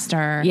Red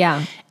Lobster.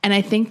 Yeah. And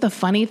I think the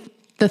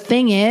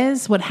thing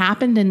is, what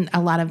happened in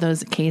a lot of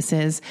those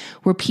cases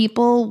where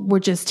people were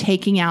just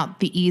taking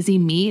out the easy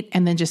meat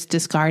and then just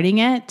discarding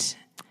it.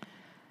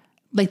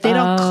 Like they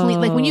don't clean,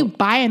 like when you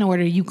buy an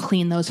order, you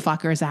clean those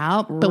fuckers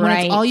out. But when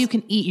Right. it's all you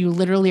can eat, you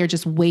literally are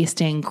just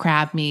wasting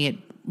crab meat.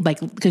 Like,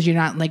 because you're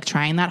not like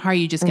trying that hard.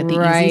 You just get the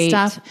easy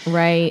stuff.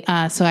 Right.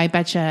 So I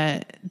bet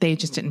you they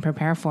just didn't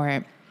prepare for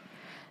it.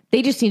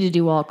 They just need to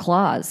do all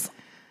claws.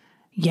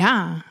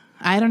 Yeah.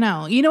 I don't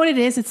know. You know what it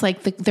is? It's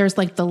like there's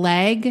like the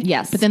leg.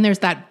 Yes. But then there's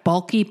that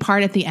bulky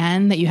part at the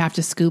end that you have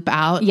to scoop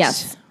out.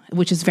 Yes.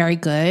 Which is very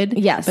good.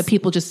 Yes. But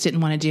people just didn't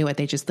want to do it.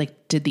 They just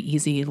like did the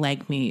easy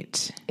leg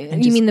meat.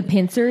 You mean the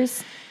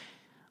pincers?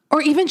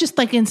 Or even just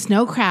like in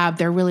snow crab,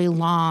 they're really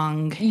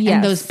long Yes.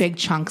 and those big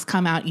chunks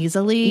come out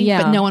easily.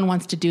 Yeah. But no one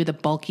wants to do the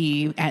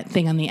bulky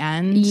thing on the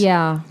end.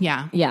 Yeah.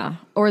 Yeah. Yeah.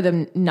 Or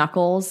the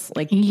knuckles.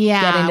 Like Yeah.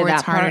 get into Or that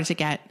it's harder part. to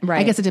get. Right.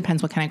 I guess it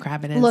depends what kind of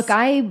crab it is. Look,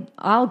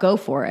 I'll go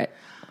for it.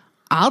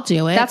 I'll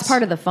do it. That's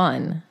part of the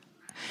fun.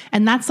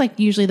 And that's like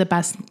usually the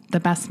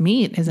best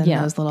meat is in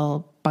Yeah. those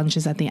little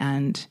bunches at the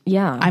end.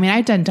 Yeah. I mean,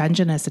 I've done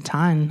Dungeness a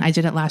ton. I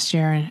did it last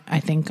year, I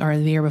think, or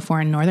the year before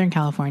in Northern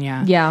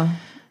California. Yeah.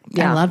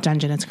 Yeah. I love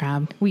Dungeness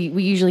crab. We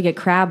usually get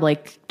crab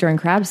like during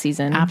crab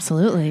season.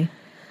 Absolutely.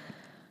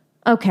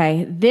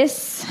 Okay.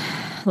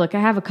 Look, I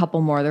have a couple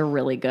more. They're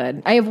really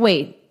good.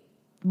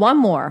 One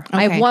more.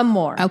 I have Okay. one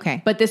more.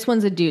 Okay. But this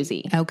one's a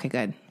doozy. Okay,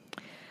 good.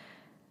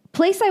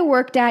 Place I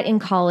worked at in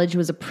college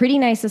was a pretty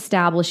nice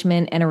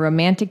establishment and a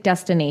romantic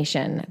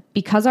destination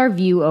because our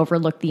view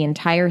overlooked the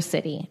entire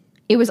city.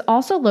 It was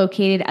also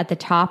located at the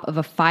top of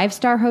a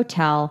 5-star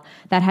hotel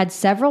that had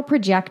several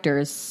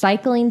projectors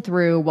cycling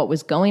through what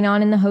was going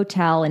on in the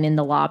hotel and in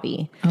the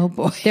lobby. Oh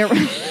boy.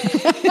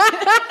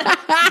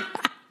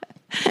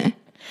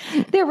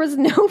 There was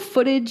no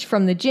footage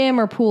from the gym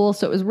or pool,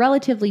 so it was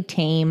relatively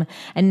tame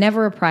and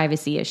never a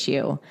privacy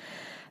issue.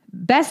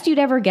 Best you'd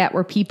ever get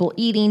were people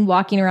eating,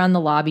 walking around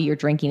the lobby, or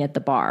drinking at the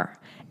bar.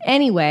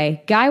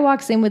 Anyway, guy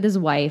walks in with his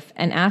wife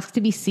and asks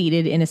to be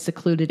seated in a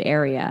secluded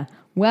area.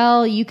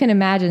 Well, you can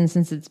imagine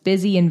since it's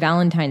busy and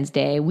Valentine's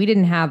Day, we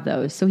didn't have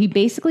those, so he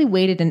basically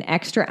waited an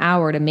extra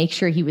hour to make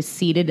sure he was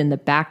seated in the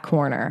back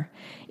corner.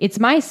 It's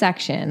my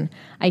section.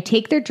 I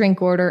take their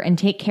drink order and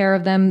take care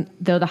of them,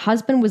 though the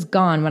husband was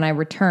gone when I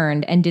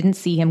returned and didn't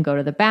see him go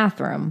to the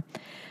bathroom.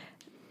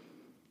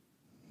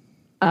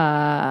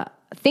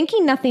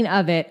 Thinking nothing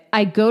of it,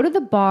 I go to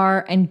the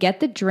bar and get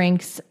the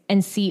drinks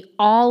and see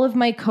all of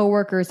my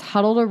coworkers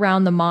huddled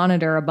around the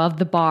monitor above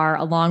the bar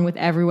along with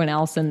everyone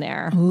else in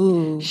there.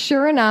 Ooh.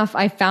 Sure enough,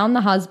 I found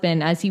the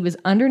husband as he was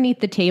underneath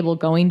the table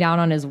going down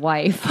on his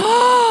wife.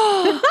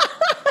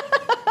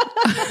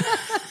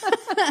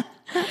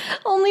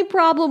 Only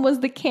problem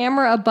was the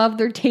camera above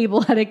their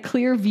table had a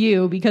clear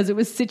view because it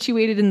was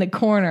situated in the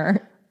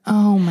corner.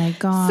 Oh my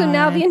God. So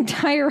now the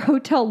entire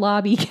hotel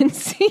lobby can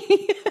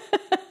see.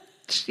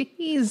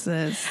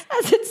 Jesus.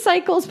 As it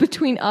cycles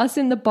between us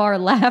in the bar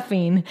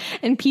laughing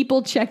and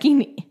people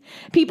checking in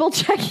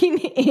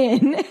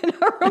and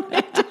a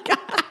romantic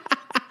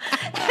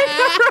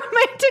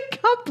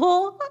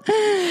couple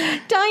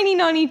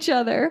dining on each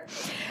other.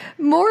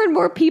 More and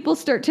more people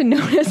start to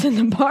notice and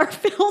the bar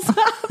fills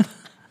up.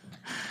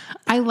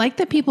 I like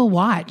that people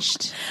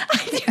watched.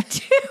 I do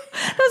too.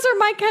 Those are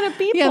my kind of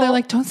people. Yeah, they're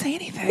like, don't say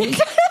anything.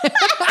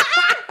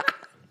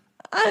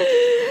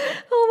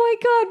 Oh my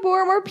God,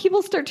 more and more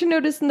people start to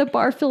notice and the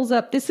bar fills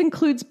up. This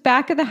includes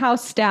back of the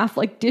house staff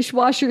like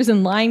dishwashers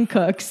and line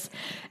cooks.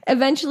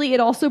 Eventually, it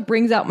also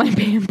brings out my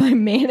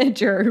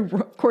manager, who,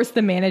 of course,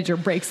 the manager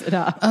breaks it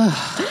up.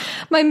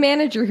 My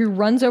manager, who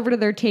runs over to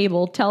their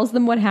table, tells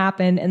them what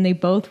happened, and they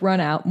both run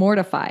out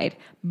mortified.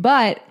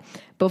 But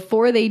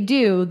before they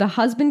do, the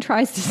husband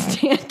tries to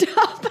stand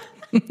up.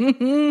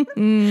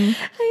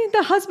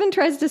 The husband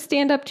tries to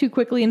stand up too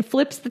quickly and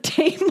flips the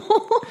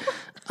table.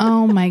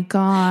 Oh my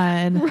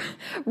God.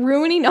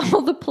 Ruining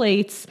all the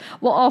plates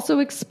while also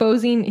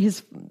exposing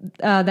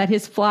that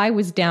his fly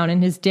was down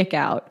and his dick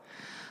out.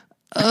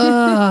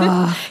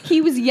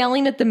 He was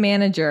yelling at the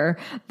manager,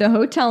 the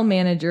hotel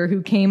manager,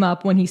 who came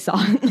up when he saw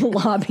it in the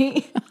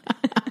lobby,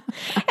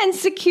 and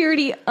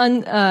security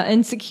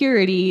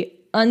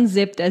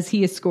unzipped as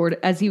he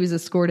was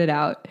escorted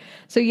out.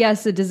 So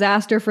yes, a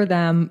disaster for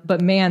them, but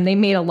man, they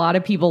made a lot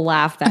of people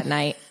laugh that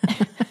night.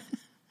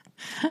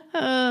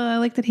 I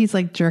like that he's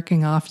like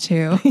jerking off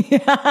too.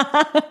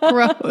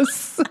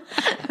 Gross.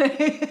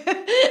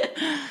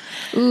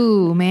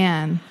 Ooh,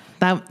 man.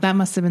 That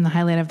must have been the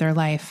highlight of their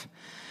life.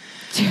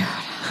 Dude.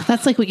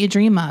 That's like what you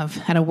dream of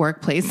at a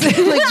workplace.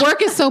 Like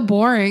work is so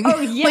boring. Oh,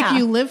 yeah. Like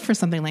you live for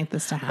something like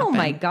this to happen. Oh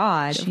my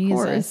God, Jesus. Of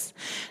course.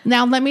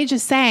 Now, let me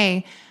just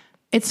say,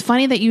 it's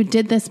funny that you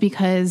did this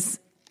because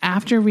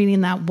after reading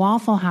that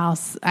Waffle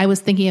House, I was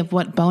thinking of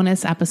what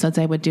bonus episodes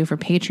I would do for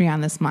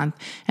Patreon this month.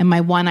 And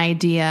my one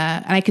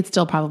idea, and I could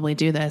still probably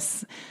do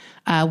this,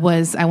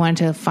 was I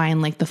wanted to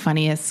find like the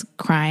funniest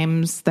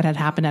crimes that had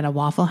happened at a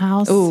Waffle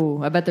House.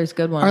 Oh, I bet there's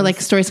good ones. Or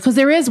like stories. Because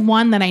there is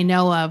one that I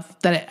know of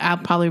that I'll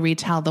probably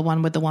retell, the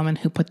one with the woman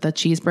who put the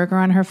cheeseburger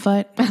on her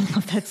foot. I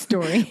love that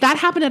story. That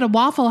happened at a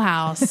Waffle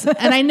House.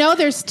 And I know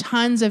there's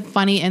tons of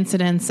funny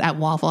incidents at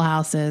Waffle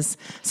Houses.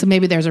 So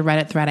maybe there's a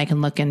Reddit thread I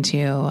can look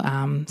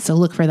into. So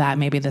look for that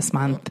maybe this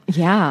month.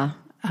 Yeah.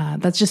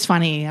 That's just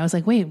funny. I was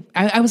like, wait,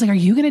 I was like, are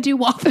you going to do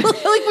waffle?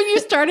 Like when you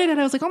started and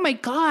I was like, oh my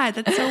God,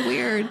 that's so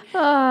weird.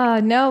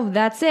 No,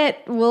 that's it.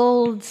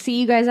 We'll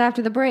see you guys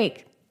after the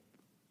break.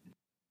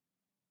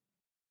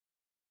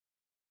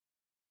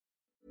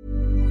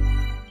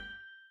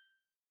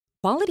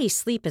 Quality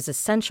sleep is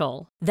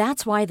essential.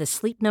 That's why the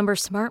Sleep Number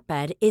Smart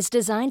Bed is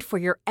designed for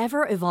your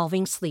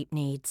ever-evolving sleep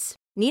needs.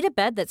 Need a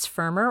bed that's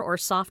firmer or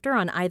softer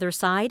on either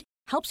side?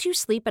 Helps you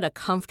sleep at a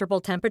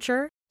comfortable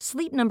temperature?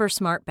 Sleep Number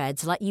Smart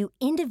Beds let you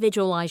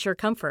individualize your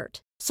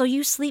comfort, so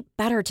you sleep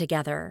better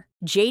together.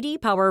 J.D.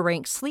 Power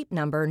ranks Sleep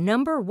Number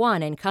number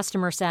 1 in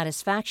customer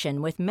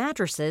satisfaction with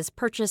mattresses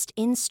purchased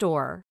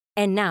in-store.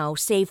 And now,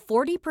 save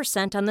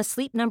 40% on the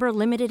Sleep Number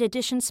Limited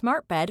Edition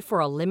Smart Bed for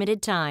a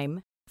limited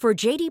time. For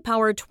J.D.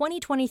 Power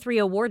 2023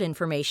 award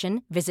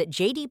information, visit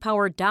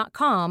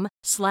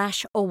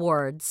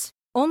jdpower.com/awards.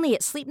 Only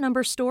at Sleep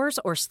Number stores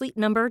or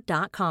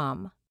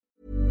sleepnumber.com.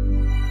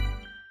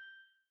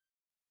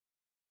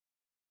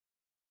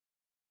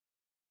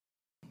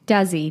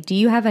 Desi, do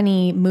you have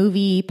any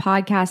movie,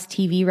 podcast,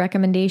 TV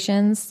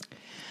recommendations?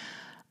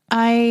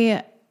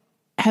 I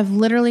have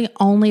literally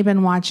only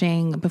been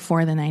watching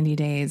Before the 90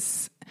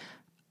 Days.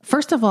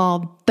 First of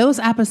all, those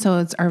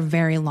episodes are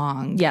very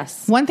long.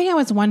 Yes. One thing I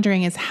was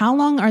wondering is how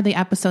long are the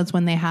episodes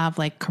when they have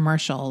like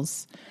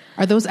commercials?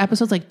 Are those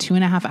episodes like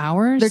 2.5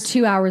 hours? They're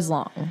 2 hours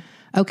long.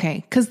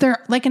 Okay. Because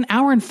they're like an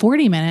hour and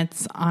 40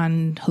 minutes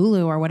on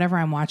Hulu or whatever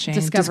I'm watching.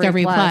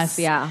 Discovery Plus.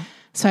 Yeah.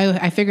 So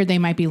I figured they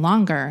might be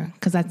longer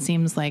because that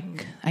seems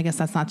like, I guess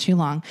that's not too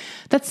long.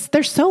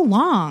 They're so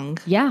long.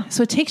 Yeah.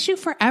 So it takes you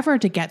forever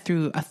to get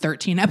through a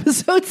 13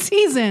 episode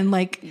season.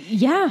 Like,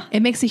 yeah, it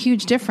makes a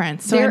huge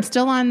difference. So I'm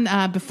still on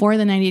Before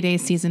the 90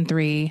 Days season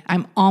 3.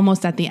 I'm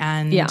almost at the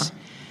end. Yeah.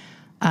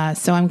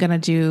 So I'm going to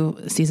do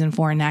season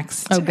 4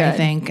 next, I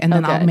think. And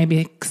then I'll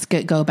maybe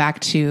go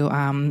back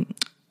to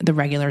the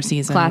regular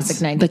season.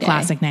 Classic 90 Day.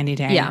 Classic 90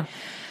 Day. Yeah.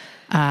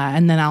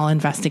 And then I'll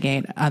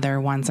investigate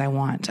other ones I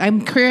want. I'm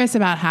curious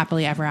about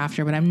Happily Ever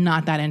After, but I'm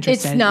not that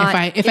interested. It's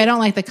not. If I don't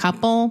like the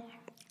couple.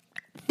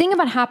 Thing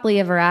about Happily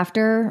Ever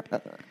After,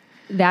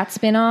 that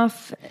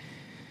spinoff,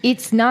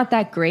 it's not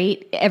that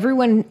great.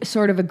 Everyone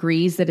sort of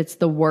agrees that it's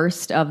the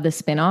worst of the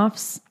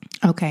spinoffs.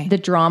 Okay. The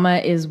drama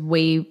is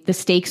the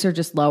stakes are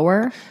just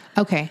lower.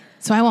 Okay.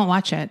 So I won't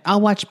watch it.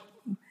 I'll watch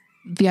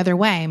The Other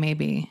Way,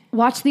 maybe.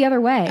 Watch The Other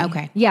Way.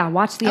 Okay. Yeah,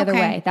 watch The Other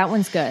Way. That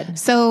one's good.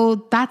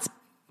 So that's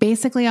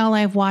basically all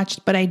I've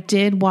watched, but I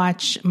did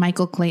watch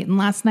Michael Clayton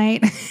last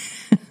night,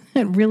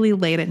 really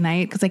late at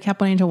night, because I kept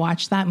wanting to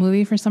watch that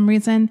movie for some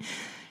reason.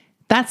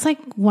 That's like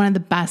one of the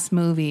best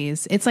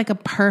movies. It's like a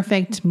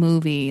perfect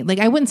movie. Like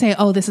I wouldn't say,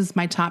 oh, this is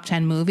my top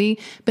 10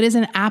 movie, but it's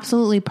an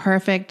absolutely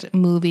perfect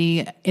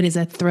movie. It is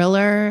a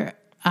thriller.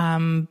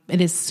 It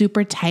is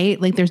super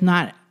tight. Like there's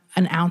not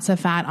an ounce of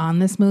fat on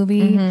this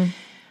movie.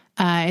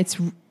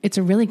 Mm-hmm. It's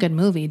a really good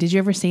movie. Did you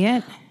ever see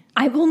it?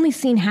 I've only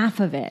seen half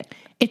of it.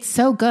 It's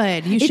so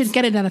good. You should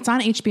get it done. It's on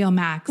HBO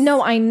Max.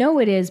 No, I know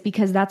it is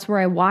because that's where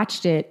I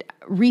watched it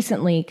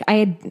recently. I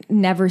had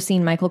never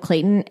seen Michael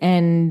Clayton,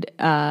 and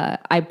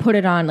I put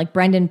it on, like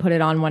Brendan put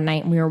it on one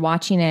night, and we were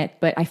watching it,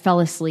 but I fell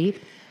asleep.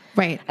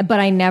 Right. But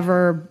I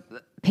never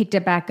picked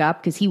it back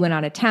up because he went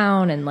out of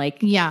town, and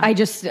I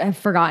just have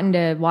forgotten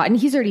to watch. And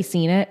he's already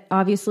seen it,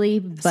 obviously.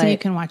 But so you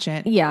can watch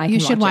it. Yeah, you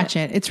should watch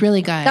it. It's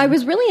really good. I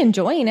was really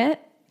enjoying it.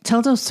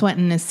 Tilda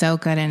Swinton is so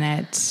good in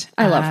it.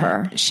 I love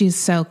her. She's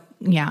so,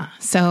 yeah.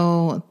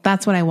 So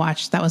that's what I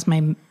watched. That was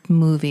my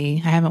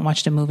movie. I haven't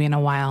watched a movie in a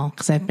while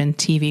because I've been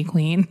TV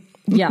queen.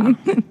 Yeah.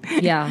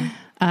 Yeah.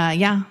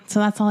 Yeah.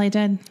 So that's all I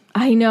did.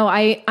 I know.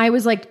 I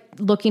was like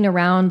looking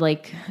around,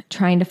 like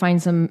trying to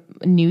find some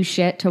new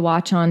shit to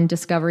watch on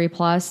Discovery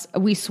Plus.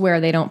 We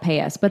swear they don't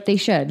pay us, but they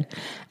should.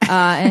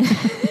 And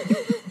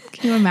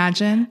can you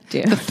imagine?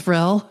 Dude. The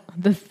thrill?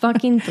 The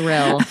fucking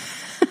thrill.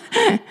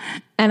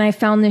 And I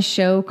found this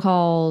show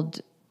called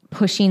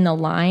Pushing the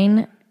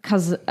Line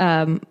because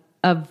a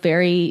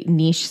very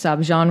niche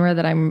subgenre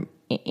that I'm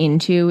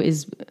into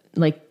is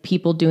like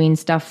people doing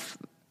stuff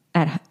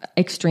at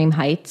extreme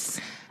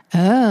heights.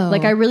 Oh,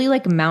 like I really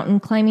like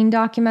mountain climbing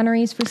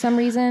documentaries for some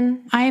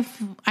reason. I've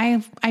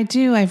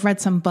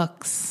read some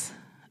books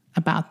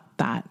about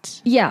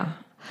that. Yeah.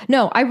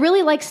 No, I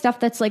really like stuff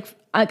that's like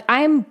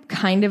I'm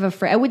kind of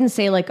afraid. I wouldn't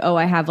say like, oh,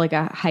 I have like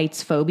a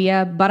heights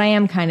phobia, but I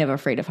am kind of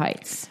afraid of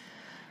heights.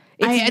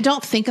 I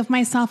don't think of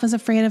myself as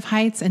afraid of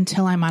heights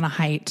until I'm on a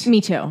height.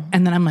 Me too.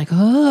 And then I'm like,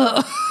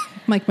 oh,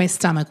 like my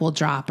stomach will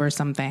drop or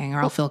something,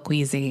 or I'll feel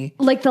queasy.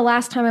 Like the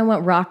last time I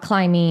went rock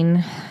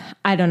climbing,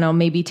 I don't know,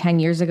 maybe 10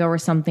 years ago or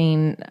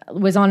something,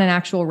 was on an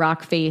actual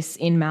rock face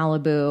in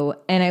Malibu.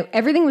 And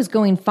everything was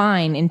going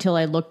fine until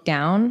I looked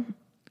down.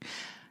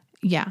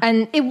 Yeah.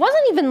 And it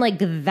wasn't even like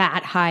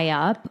that high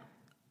up,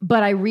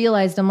 but I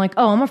realized I'm like,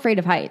 oh, I'm afraid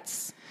of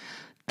heights.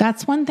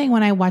 That's one thing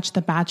when I watch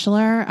The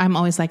Bachelor, I'm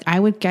always like,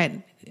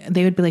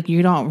 they would be like,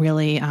 you don't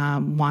really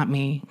want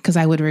me, because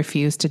I would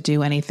refuse to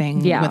do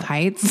anything with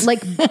heights.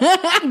 Like,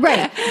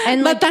 right.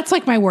 And but that's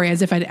like my worry,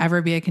 as if I'd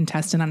ever be a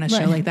contestant on a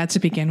show like that to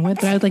begin with.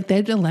 But I would like,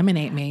 they'd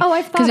eliminate me. Oh,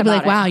 I've thought about it. Because they'd be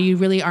like, wow, you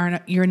really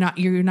aren't, you're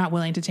not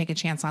willing to take a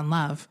chance on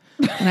love.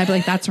 And I'd be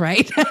like, that's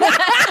right.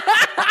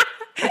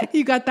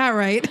 You got that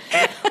right.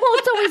 Well,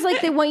 it's always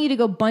like they want you to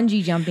go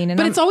bungee jumping.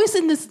 But it's always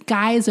in this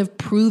guise of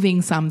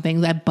proving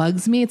something that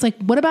bugs me. It's like,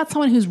 what about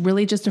someone who's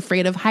really just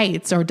afraid of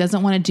heights or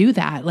doesn't want to do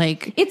that?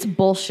 Like, it's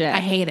bullshit. I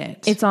hate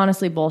it. It's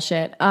honestly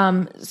bullshit.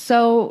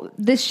 So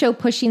this show,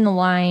 Pushing the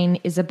Line,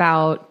 is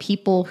about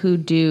people who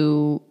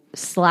do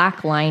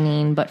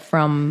slacklining, but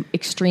from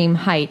extreme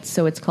heights.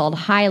 So it's called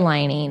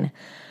highlining.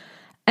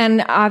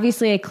 And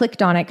obviously I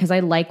clicked on it because I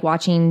like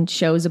watching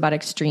shows about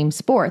extreme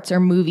sports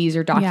or movies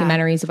or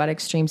documentaries about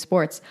extreme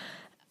sports.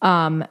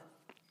 And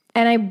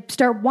I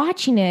start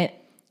watching it,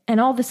 and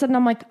all of a sudden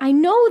I'm like, I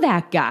know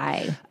that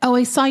guy. Oh,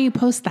 I saw you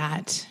post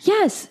that.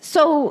 Yes.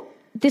 So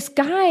this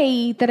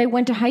guy that I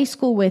went to high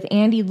school with,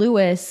 Andy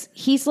Lewis,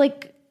 he's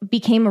like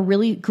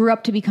grew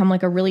up to become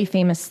like a really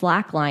famous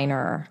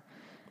slackliner.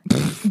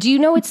 Do you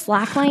know what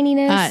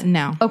slacklining is?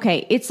 No.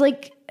 Okay. It's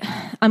like,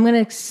 I'm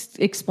going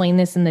to explain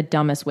this in the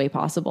dumbest way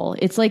possible.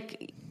 It's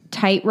like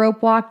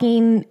tightrope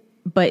walking,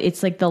 but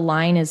it's like the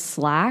line is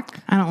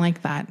slack. I don't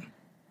like that.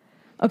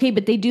 Okay,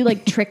 but they do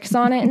like tricks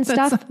on it and that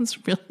stuff.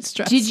 Sounds really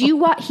stressful. Did you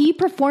watch? He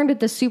performed at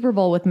the Super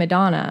Bowl with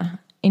Madonna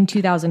in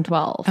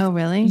 2012. Oh,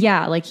 really?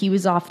 Yeah, like he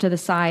was off to the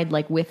side,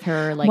 like with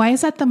her. Like, why is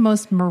that the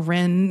most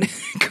Marin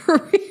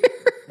career?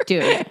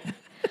 Dude.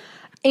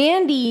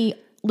 Andy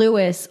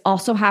Lewis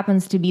also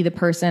happens to be the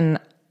person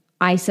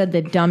I said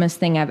the dumbest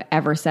thing I've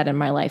ever said in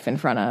my life in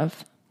front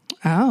of.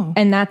 Oh.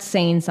 And that's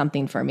saying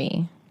something for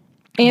me.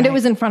 And It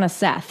was in front of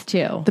Seth,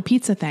 too. The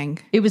pizza thing.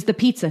 It was the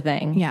pizza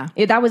thing. Yeah.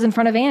 That was in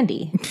front of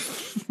Andy.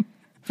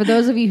 For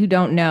those of you who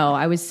don't know,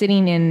 I was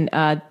sitting in,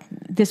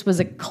 this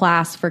was a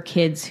class for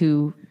kids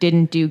who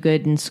didn't do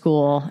good in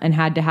school and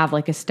had to have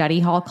like a study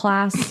hall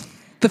class.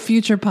 The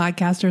future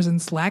podcasters and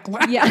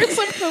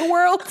slackliners of the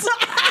world.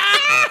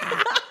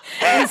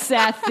 And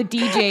Seth, the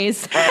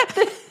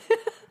DJs.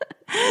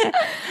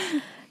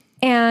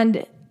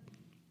 And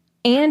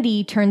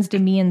Andy turns to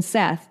me and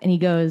Seth and he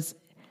goes,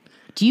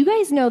 do you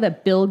guys know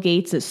that Bill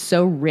Gates is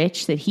so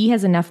rich that he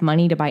has enough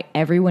money to buy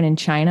everyone in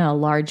China a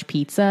large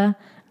pizza?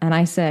 And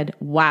I said,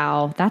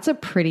 wow, that's a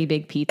pretty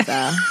big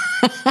pizza.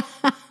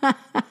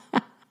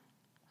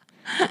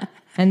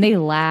 And they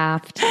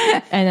laughed.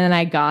 And then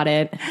I got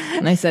it.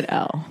 And I said,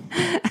 oh,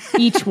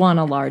 each one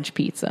a large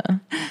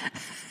pizza.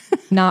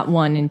 Not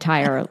one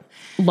entire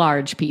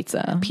large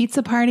pizza.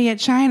 Pizza party at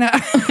China.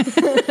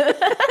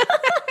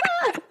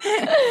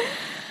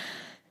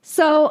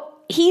 So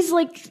he's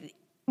like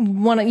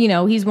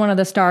he's one of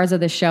the stars of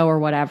the show or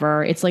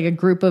whatever. It's like a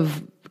group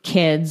of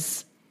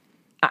kids,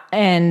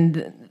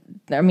 and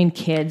I mean,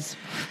 kids,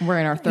 we're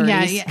in our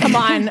 30s. Yeah. Come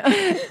on.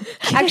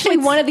 Actually,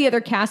 one of the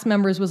other cast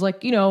members was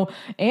like,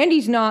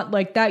 Andy's not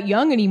like that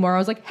young anymore. I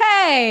was like,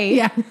 hey,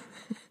 yeah,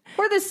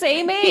 we're the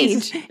same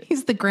age.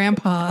 He's the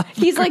grandpa.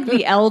 He's like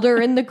the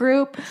elder in the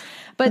group,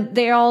 but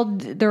they're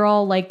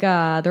all like,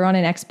 they're on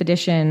an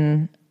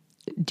expedition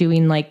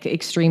doing like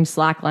extreme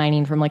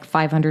slacklining from like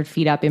 500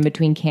 feet up in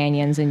between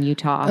canyons in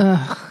Utah.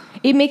 Ugh.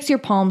 It makes your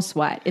palms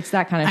sweat. It's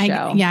that kind of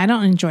show. Yeah, I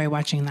don't enjoy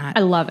watching that.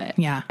 I love it.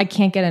 Yeah. I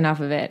can't get enough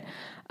of it.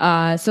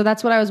 So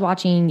that's what I was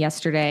watching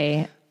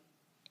yesterday.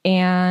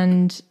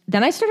 And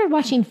then I started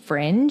watching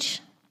Fringe.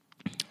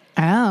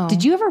 Oh.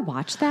 Did you ever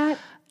watch that?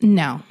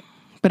 No.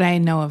 But I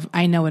know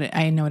what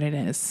it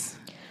is.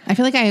 I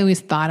feel like I always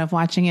thought of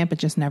watching it, but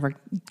just never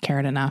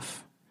cared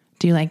enough.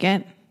 Do you like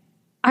it?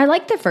 I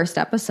liked the first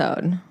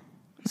episode.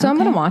 So I'm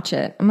going to watch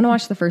it. I'm going to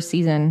watch the first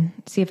season,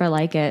 see if I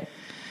like it.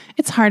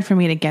 It's hard for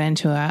me to get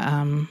into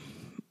a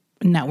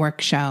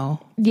network show.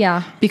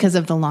 Yeah. Because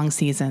of the long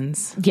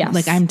seasons. Yes.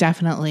 Like I'm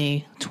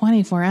definitely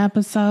 24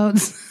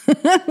 episodes.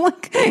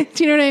 Like,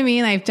 do you know what I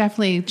mean? I've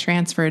definitely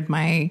transferred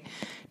my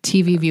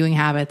TV viewing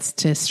habits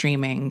to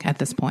streaming at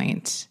this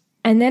point.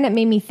 And then it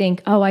made me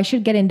think, oh, I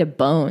should get into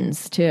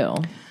Bones too.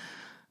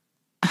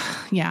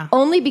 Yeah.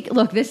 Only because,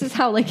 look, this is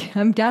how like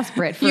I'm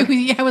desperate for.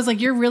 I was like,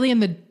 you're really in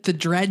the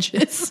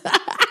dredges.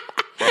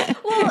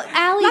 Well,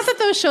 Allie, not that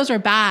those shows are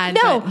bad.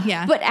 No, but,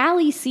 yeah. But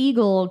Allie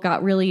Siegel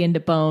got really into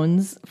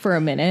Bones for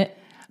a minute.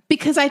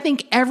 Because I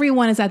think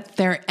everyone is at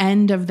their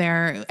end of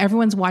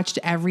everyone's watched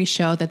every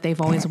show that they've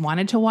always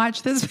wanted to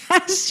watch this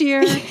past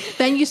year.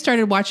 Then you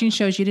started watching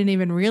shows you didn't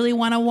even really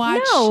want to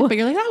watch. No. But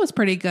you're like, that was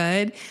pretty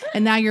good.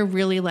 And now you're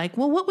really like,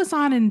 well, what was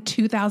on in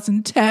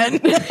 2010?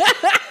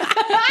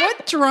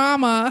 What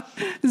drama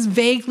is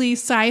vaguely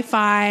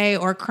sci-fi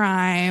or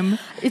crime?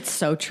 It's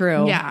so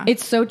true. Yeah.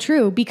 It's so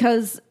true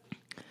because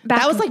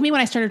that was like me when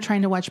I started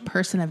trying to watch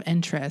Person of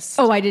Interest.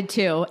 Oh, I did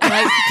too. And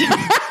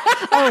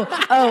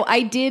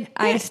I did.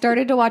 I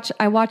started to watch.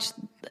 I watched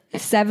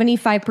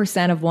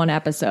 75% of one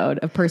episode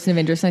of Person of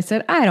Interest, and I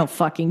said, I don't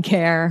fucking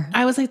care.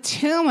 I was like,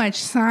 too much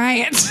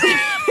science.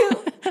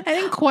 I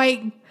didn't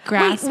quite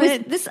grasp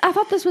it. I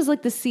thought this was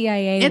like the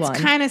CIA one.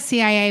 It's kind of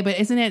CIA, but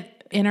isn't it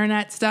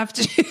internet stuff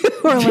too,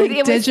 or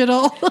like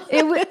digital?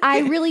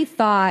 I really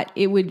thought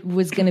it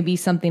was going to be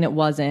something it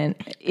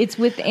wasn't. It's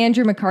with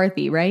Andrew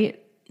McCarthy, right?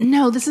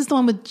 No, this is the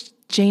one with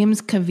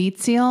James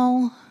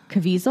Caviezel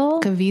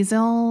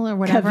or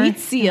whatever.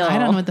 Caviezel. I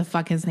don't know what the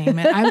fuck his name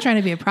is. I'm trying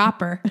to be a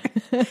proper.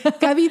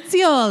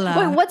 Caviezel.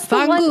 Wait, what's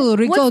the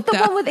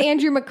one with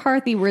Andrew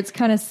McCarthy where it's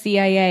kind of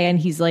CIA and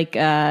he's like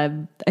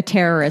a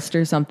terrorist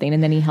or something,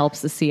 and then he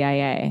helps the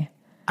CIA?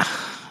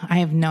 I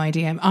have no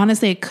idea.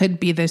 Honestly, it could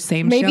be the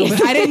same show,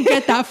 but I didn't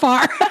get that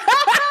far.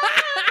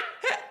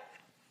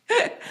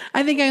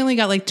 I think I only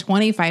got like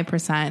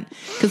 25%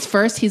 because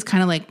first he's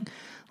kind of like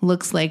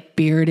looks like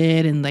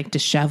bearded and like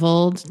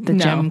disheveled.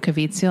 Jim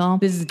Caviezel.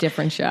 This is a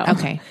different show.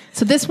 Okay,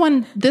 so this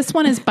one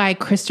is by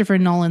Christopher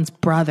Nolan's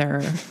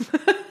brother.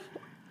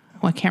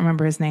 Well, I can't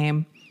remember his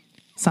name.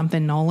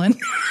 Something Nolan.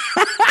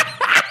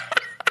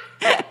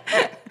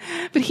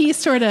 But he's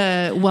sort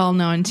of well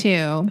known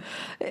too.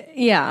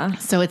 Yeah.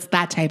 So it's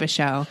that type of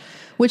show.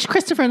 Which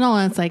Christopher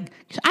Nolan's like,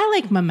 I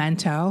like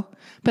Memento,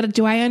 but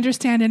do I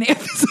understand any of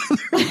his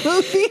other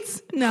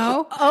movies?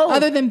 No. Oh.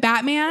 Other than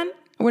Batman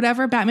or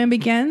whatever, Batman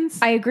Begins.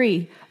 I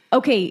agree.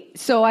 Okay,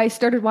 so I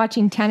started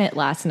watching Tenet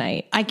last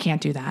night. I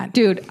can't do that.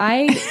 Dude,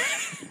 I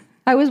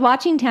was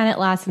watching Tenet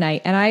last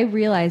night and I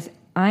realized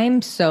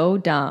I'm so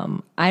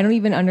dumb. I don't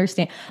even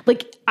understand.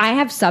 Like, I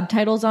have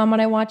subtitles on when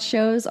I watch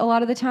shows a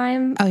lot of the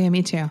time. Oh, yeah,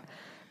 me too.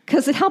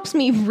 Because it helps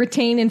me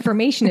retain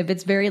information if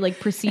it's very like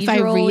procedural. If I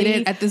read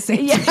it at the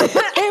same time.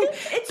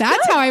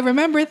 That's how I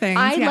remember things.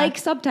 I like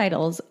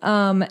subtitles.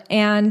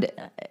 And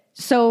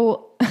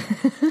so I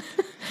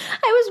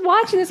was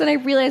watching this and I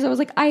realized I was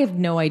like, I have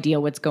no idea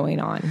what's going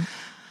on.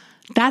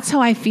 That's how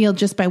I feel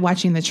just by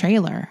watching the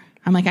trailer.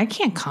 I'm like, I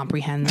can't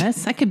comprehend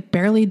this. I could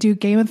barely do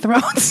Game of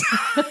Thrones.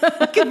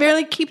 I could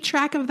barely keep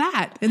track of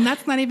that. And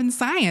that's not even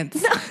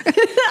science. No.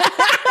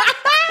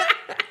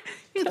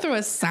 You throw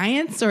a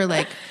science or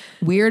like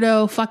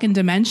weirdo fucking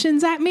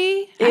dimensions at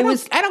me? I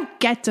don't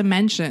get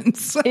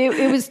dimensions.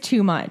 It was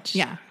too much.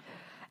 Yeah.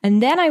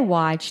 And then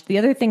the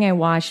other thing I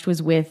watched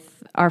was with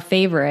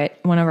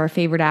one of our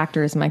favorite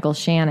actors, Michael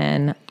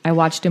Shannon. I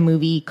watched a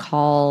movie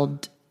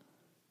called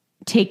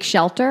Take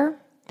Shelter.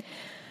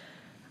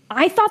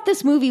 I thought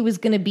this movie was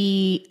going to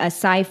be a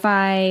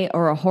sci-fi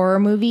or a horror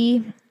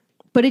movie,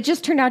 but it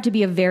just turned out to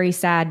be a very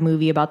sad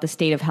movie about the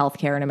state of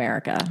healthcare in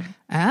America.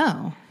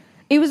 Oh.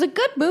 It was a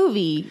good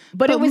movie,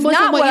 but it was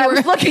not what I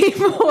was looking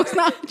for. It's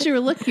not what you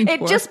were looking for.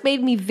 It just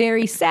made me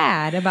very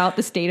sad about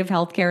the state of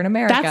healthcare in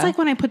America. That's like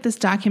when I put this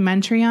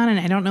documentary on and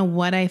I don't know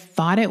what I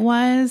thought it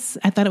was.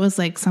 I thought it was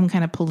like some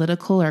kind of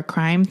political or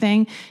crime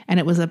thing. And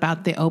it was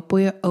about the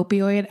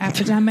opioid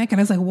epidemic. And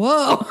I was like,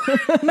 whoa,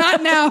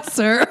 not now,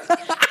 sir.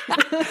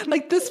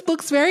 Like, this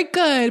looks very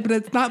good, but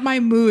it's not my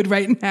mood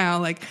right now.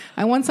 Like,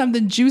 I want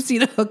something juicy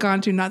to hook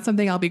onto, not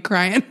something I'll be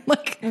crying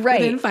like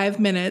within 5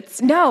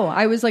 minutes. No,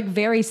 I was like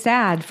very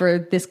sad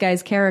for this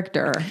guy's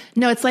character.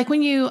 No, it's like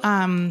when you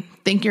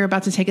think you're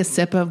about to take a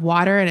sip of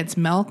water and it's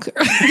milk.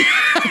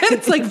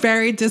 It's like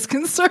very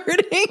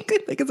disconcerting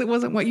because it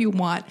wasn't what you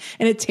want.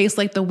 And it tastes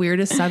like the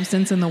weirdest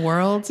substance in the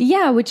world.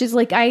 Yeah, which is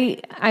like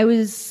I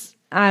was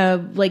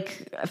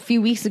like a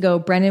few weeks ago,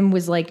 Brendan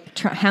was like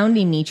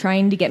hounding me,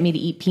 trying to get me to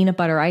eat peanut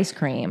butter ice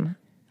cream.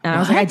 And I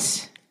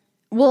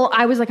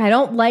was like, I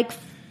don't like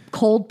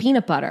cold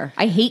peanut butter.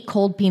 I hate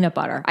cold peanut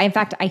butter. In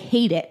fact, I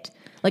hate it.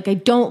 Like, I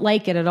don't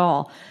like it at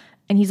all.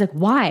 And he's like,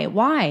 why?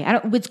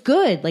 It's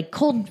good. Like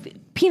cold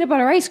peanut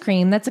butter ice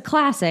cream. That's a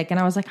classic. And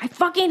I was like, I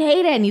fucking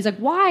hate it. And he's like,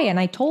 why? And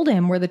I told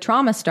him where the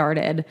trauma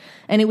started.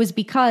 And it was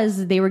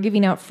because they were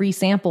giving out free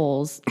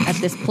samples at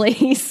this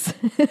place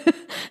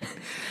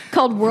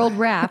called World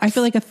Wraps. I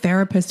feel like a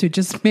therapist who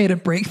just made a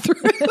breakthrough.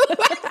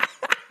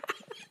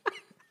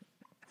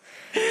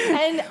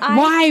 And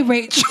why,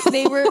 Rachel?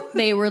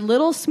 They were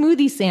little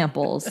smoothie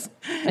samples.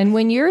 And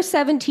when you're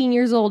 17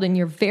 years old and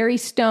you're very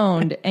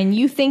stoned and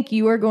you think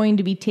you are going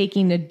to be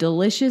taking a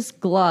delicious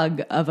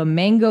glug of a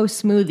mango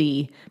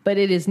smoothie, but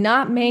it is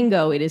not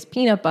mango, it is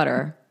peanut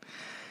butter,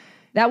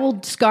 that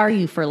will scar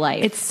you for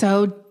life.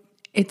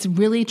 It's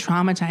really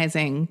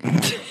traumatizing.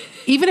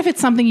 Even if it's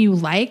something you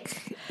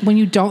like, when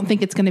you don't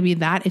think it's going to be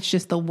that, it's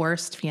just the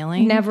worst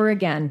feeling. Never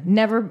again.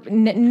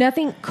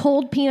 Nothing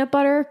cold peanut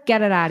butter.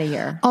 Get it out of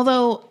here.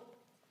 Although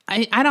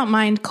I don't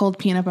mind cold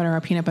peanut butter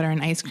or peanut butter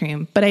and ice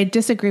cream, but I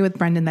disagree with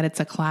Brendan that it's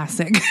a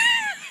classic.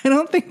 I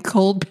don't think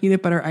cold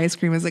peanut butter ice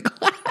cream is a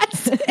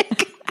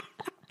classic.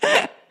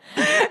 I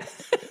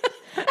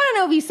don't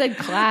know if he said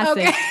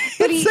classic. Okay.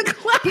 It's a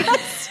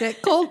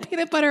classic. Cold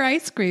peanut butter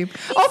ice cream.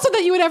 Also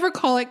that you would ever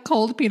call it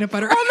cold peanut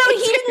butter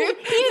ice cream.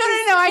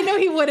 No, I know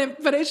he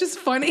wouldn't, but it's just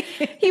funny.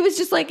 He was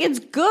just like, it's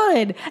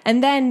good.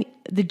 And then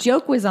the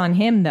joke was on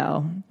him,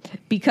 though,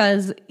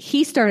 because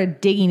he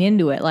started digging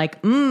into it. Like,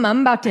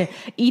 I'm about to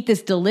eat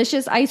this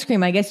delicious ice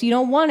cream. I guess you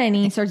don't want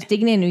any. He starts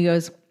digging in and he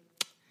goes,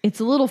 it's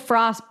a little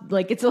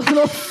it's a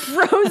little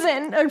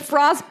frozen or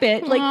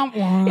frostbit. Like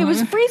it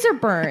was freezer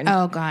burn.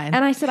 Oh God.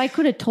 And I said, I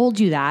could have told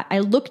you that. I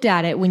looked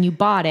at it when you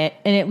bought it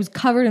and it was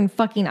covered in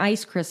fucking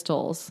ice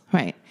crystals.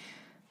 Right.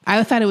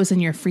 I thought it was in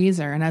your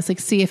freezer and I was like,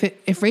 see,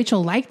 if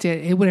Rachel liked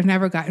it, it would have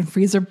never gotten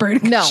freezer burn.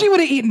 No. She would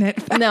have eaten it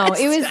fast. No,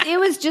 it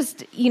was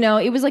just,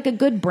 it was like a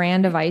good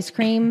brand of ice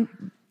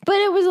cream, but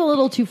it was a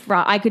little too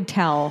I could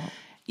tell.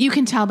 You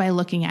can tell by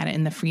looking at it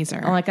in the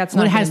freezer. I'm like, that's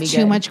not when it gonna has be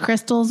too good. much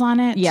crystals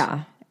on it.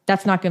 Yeah.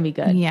 That's not going to be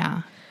good.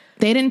 Yeah.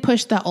 They didn't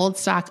push the old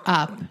stock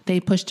up. They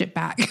pushed it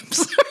back. I'm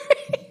sorry.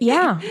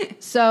 Yeah.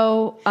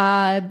 So,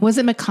 was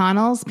it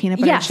McConnell's peanut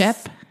butter chip?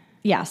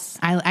 Yes.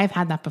 I've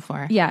had that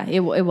before. Yeah, it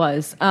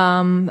was.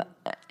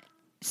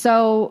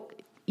 So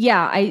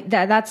yeah,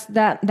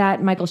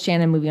 that Michael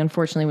Shannon movie,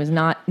 unfortunately, was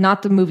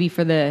not the movie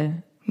for the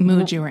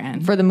mood you were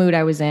in. For the mood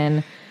I was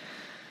in.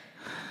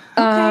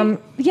 Okay.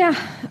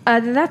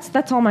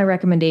 That's all my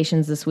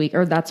recommendations this week,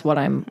 or that's what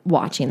I'm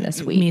watching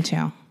this week. Me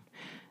too.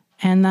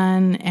 And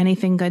then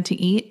anything good to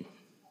eat?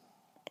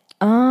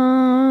 We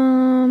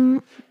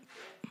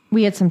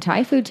had some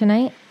Thai food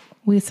tonight.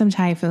 We had some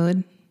Thai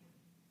food.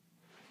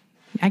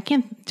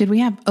 Did we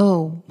have,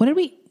 what did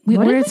we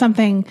ordered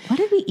something. What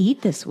did we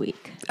eat this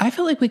week? I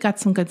feel like we got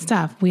some good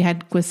stuff. We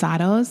had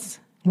guisados.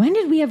 When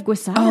did we have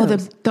guisados? Oh,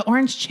 the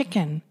orange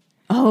chicken.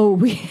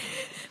 Oh,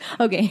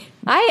 okay.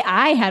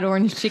 I had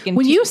orange chicken.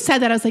 When you said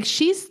that, I was like,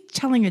 she's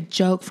telling a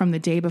joke from the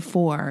day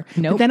before.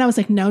 Nope. But then I was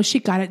like, no, she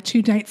got it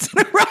 2 nights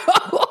in a row.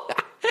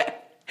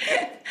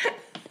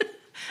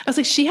 I was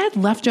like, she had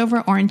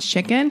leftover orange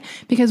chicken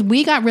because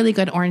we got really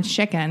good orange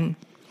chicken.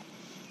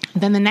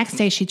 Then the next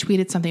day she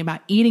tweeted something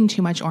about eating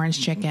too much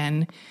orange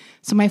chicken.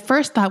 So my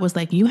first thought was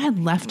like, you had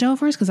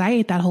leftovers? Because I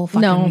ate that whole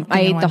fucking thing. No,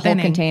 I ate the whole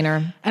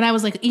container. And I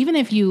was like, even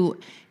if you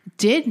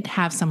did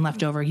have some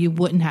leftover, you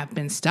wouldn't have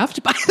been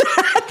stuffed by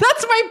that.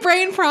 That's my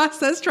brain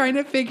process trying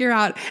to figure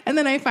out. And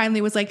then I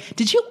finally was like,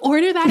 did you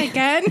order that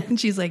again? And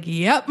she's like,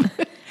 yep.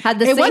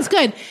 It was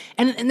good.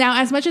 And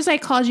now, as much as I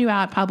called you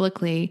out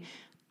publicly,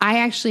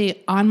 I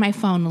actually, on my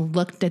phone,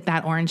 looked at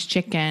that orange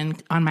chicken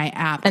on my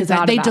app because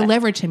they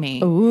delivered to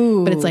me.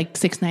 Ooh. But it's like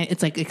 $6.90.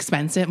 It's like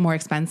expensive, more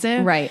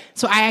expensive. Right.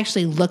 So I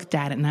actually looked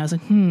at it and I was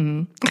like,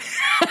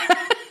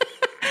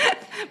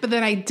 But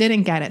then I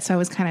didn't get it. So I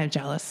was kind of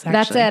jealous,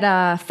 actually. That's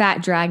at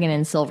Fat Dragon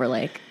in Silver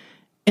Lake.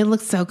 It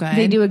looks so good.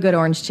 They do a good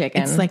orange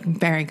chicken. It's like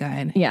very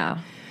good. Yeah.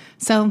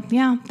 So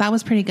yeah, that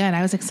was pretty good.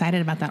 I was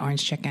excited about that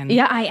orange chicken.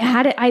 Yeah, I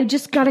had it. I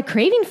just got a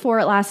craving for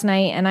it last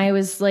night and I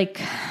was like,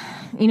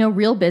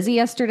 real busy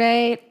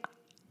yesterday.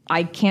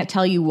 I can't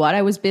tell you what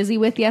I was busy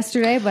with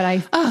yesterday,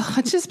 but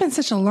it's just been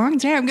such a long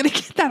day. I'm going to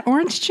get that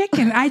orange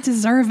chicken. I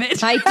deserve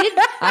it. I did.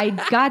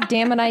 God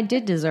damn it. I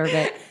did deserve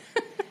it.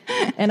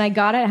 And I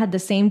got it. I had the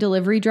same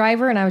delivery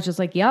driver and I was just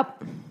like,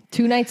 yep,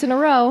 2 nights in a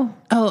row.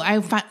 Oh,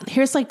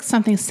 here's like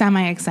something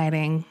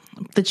semi-exciting.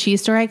 The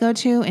cheese store I go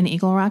to in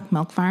Eagle Rock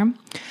Milk Farm,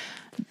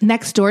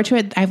 next door to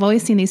it, I've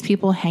always seen these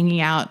people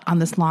hanging out on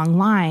this long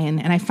line.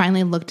 And I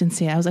finally looked and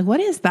see it. I was like, what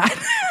is that?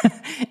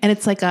 And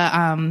it's like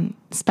a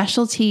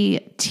specialty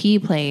tea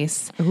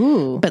place.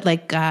 Ooh. But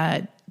like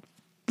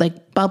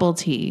bubble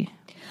tea.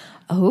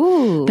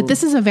 Oh. But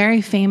this is a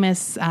very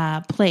famous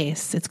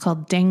place. It's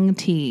called Ding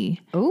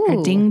Tea. Ooh.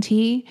 Or Ding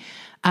Tea.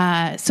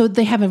 So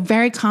they have a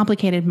very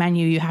complicated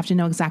menu. You have to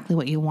know exactly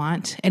what you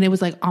want. And it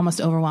was like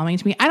almost overwhelming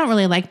to me. I don't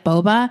really like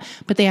boba,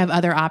 but they have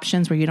other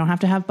options where you don't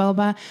have to have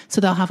boba.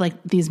 So they'll have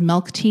like these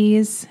milk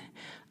teas.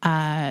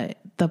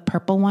 The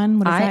purple one,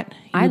 what is that?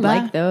 I Yuba?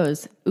 like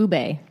those. Ube.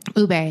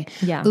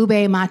 Yeah.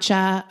 Ube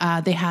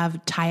matcha. They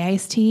have Thai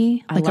iced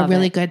tea, like a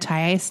really good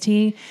Thai iced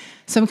tea.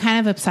 So I'm kind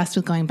of obsessed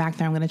with going back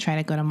there. I'm going to try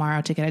to go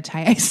tomorrow to get a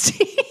Thai iced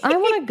tea. I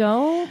want to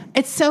go.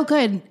 It's so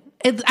good.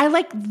 I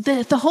like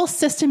the whole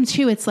system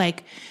too. It's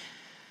like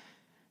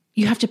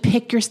you have to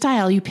pick your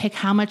style. You pick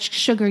how much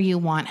sugar you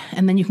want,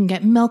 and then you can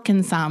get milk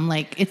in some.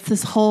 Like it's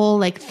this whole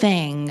like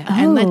thing,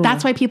 and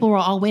that's why people were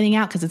all waiting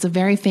out because it's a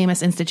very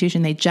famous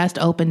institution. They just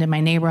opened in my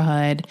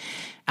neighborhood,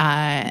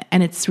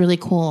 and it's really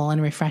cool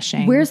and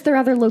refreshing. Where's their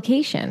other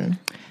location?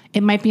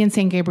 It might be in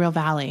San Gabriel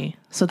Valley.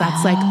 So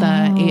that's like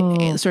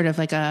the sort of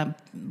like a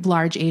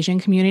large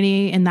Asian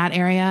community in that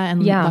area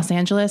in Los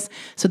Angeles.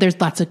 So there's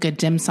lots of good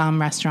dim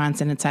sum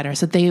restaurants and et cetera.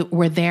 So they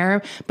were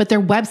there, but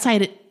their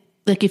website,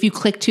 like if you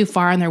click too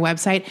far on their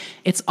website,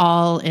 it's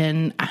all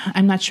in,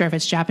 I'm not sure if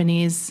it's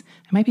Japanese.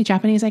 It might be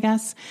Japanese, I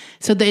guess.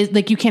 So they,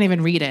 like you can't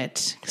even read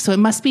it. So it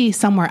must be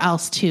somewhere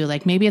else too.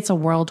 Like maybe it's a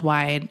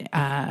worldwide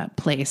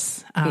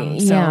place. So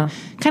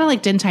kind of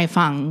like Din Tai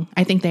Fung.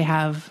 I think they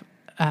have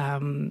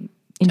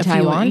in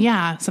Taiwan?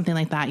 Yeah, something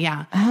like that.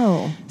 Yeah.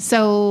 Oh.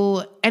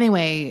 So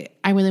anyway,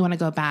 I really want to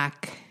go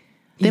back.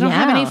 They don't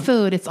have any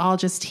food. It's all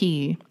just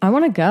tea. I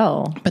want to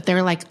go. But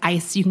they're like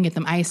ice. You can get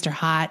them iced or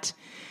hot.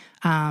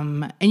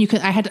 And you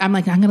could, I'm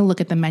like, I'm going to look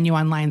at the menu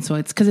online. So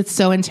it's because it's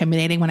so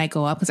intimidating when I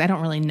go up because I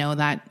don't really know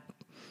that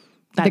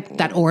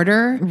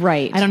order.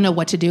 Right. I don't know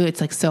what to do.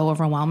 It's like so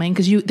overwhelming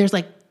because there's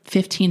like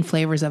 15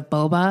 flavors of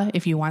boba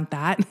if you want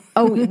that.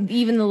 Oh,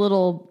 even the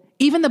little...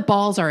 Even the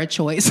balls are a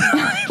choice.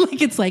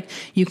 Like it's like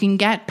you can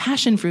get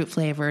passion fruit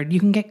flavored, you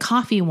can get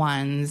coffee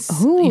ones,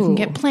 you can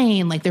get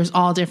plain. Like there's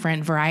all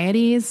different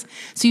varieties.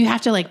 So you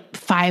have to like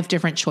 5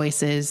 different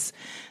choices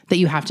that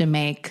you have to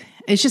make.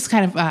 It's just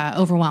kind of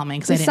overwhelming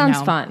because I didn't know.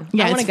 Sounds fun.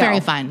 Yeah, it's very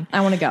fun. I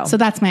want to go. So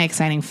that's my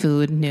exciting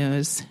food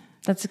news.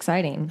 That's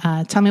exciting.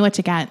 Tell me what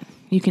to get.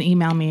 You can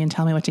email me and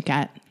tell me what to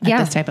get at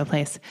this type of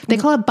place. They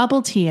call it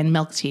bubble tea and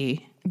milk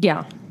tea.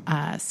 Yeah.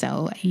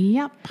 So,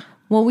 yep.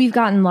 Well, we've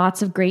gotten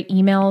lots of great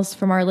emails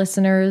from our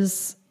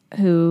listeners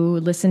who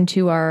listened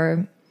to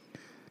our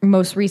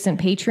most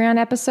recent Patreon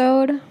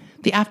episode.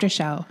 The after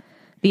show.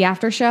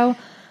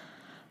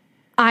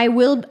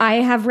 I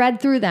have read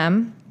through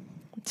them.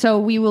 So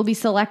we will be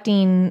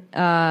selecting,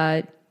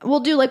 we'll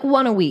do like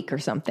one a week or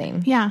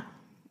something. Yeah.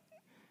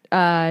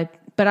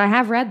 But I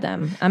have read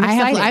them. I'm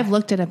excited. I've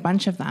looked at a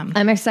bunch of them.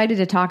 I'm excited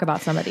to talk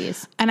about some of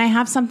these. And I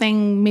have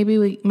something,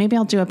 maybe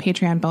I'll do a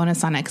Patreon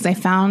bonus on it because I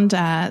found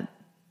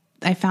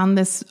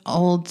this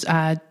old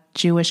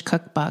Jewish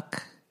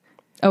cookbook.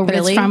 Oh, but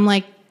really? It's from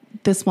like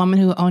this woman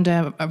who owned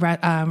a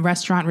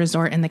restaurant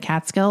resort in the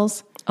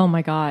Catskills. Oh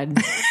my God.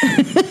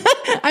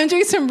 I'm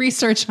doing some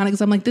research on it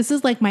because I'm like, this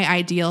is like my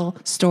ideal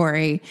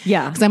story.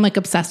 Yeah. Because I'm like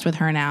obsessed with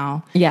her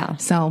now. Yeah.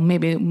 So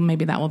maybe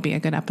that will be a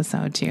good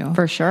episode too.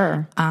 For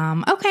sure.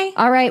 Okay.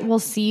 All right. We'll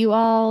see you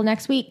all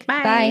next week.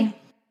 Bye. Bye.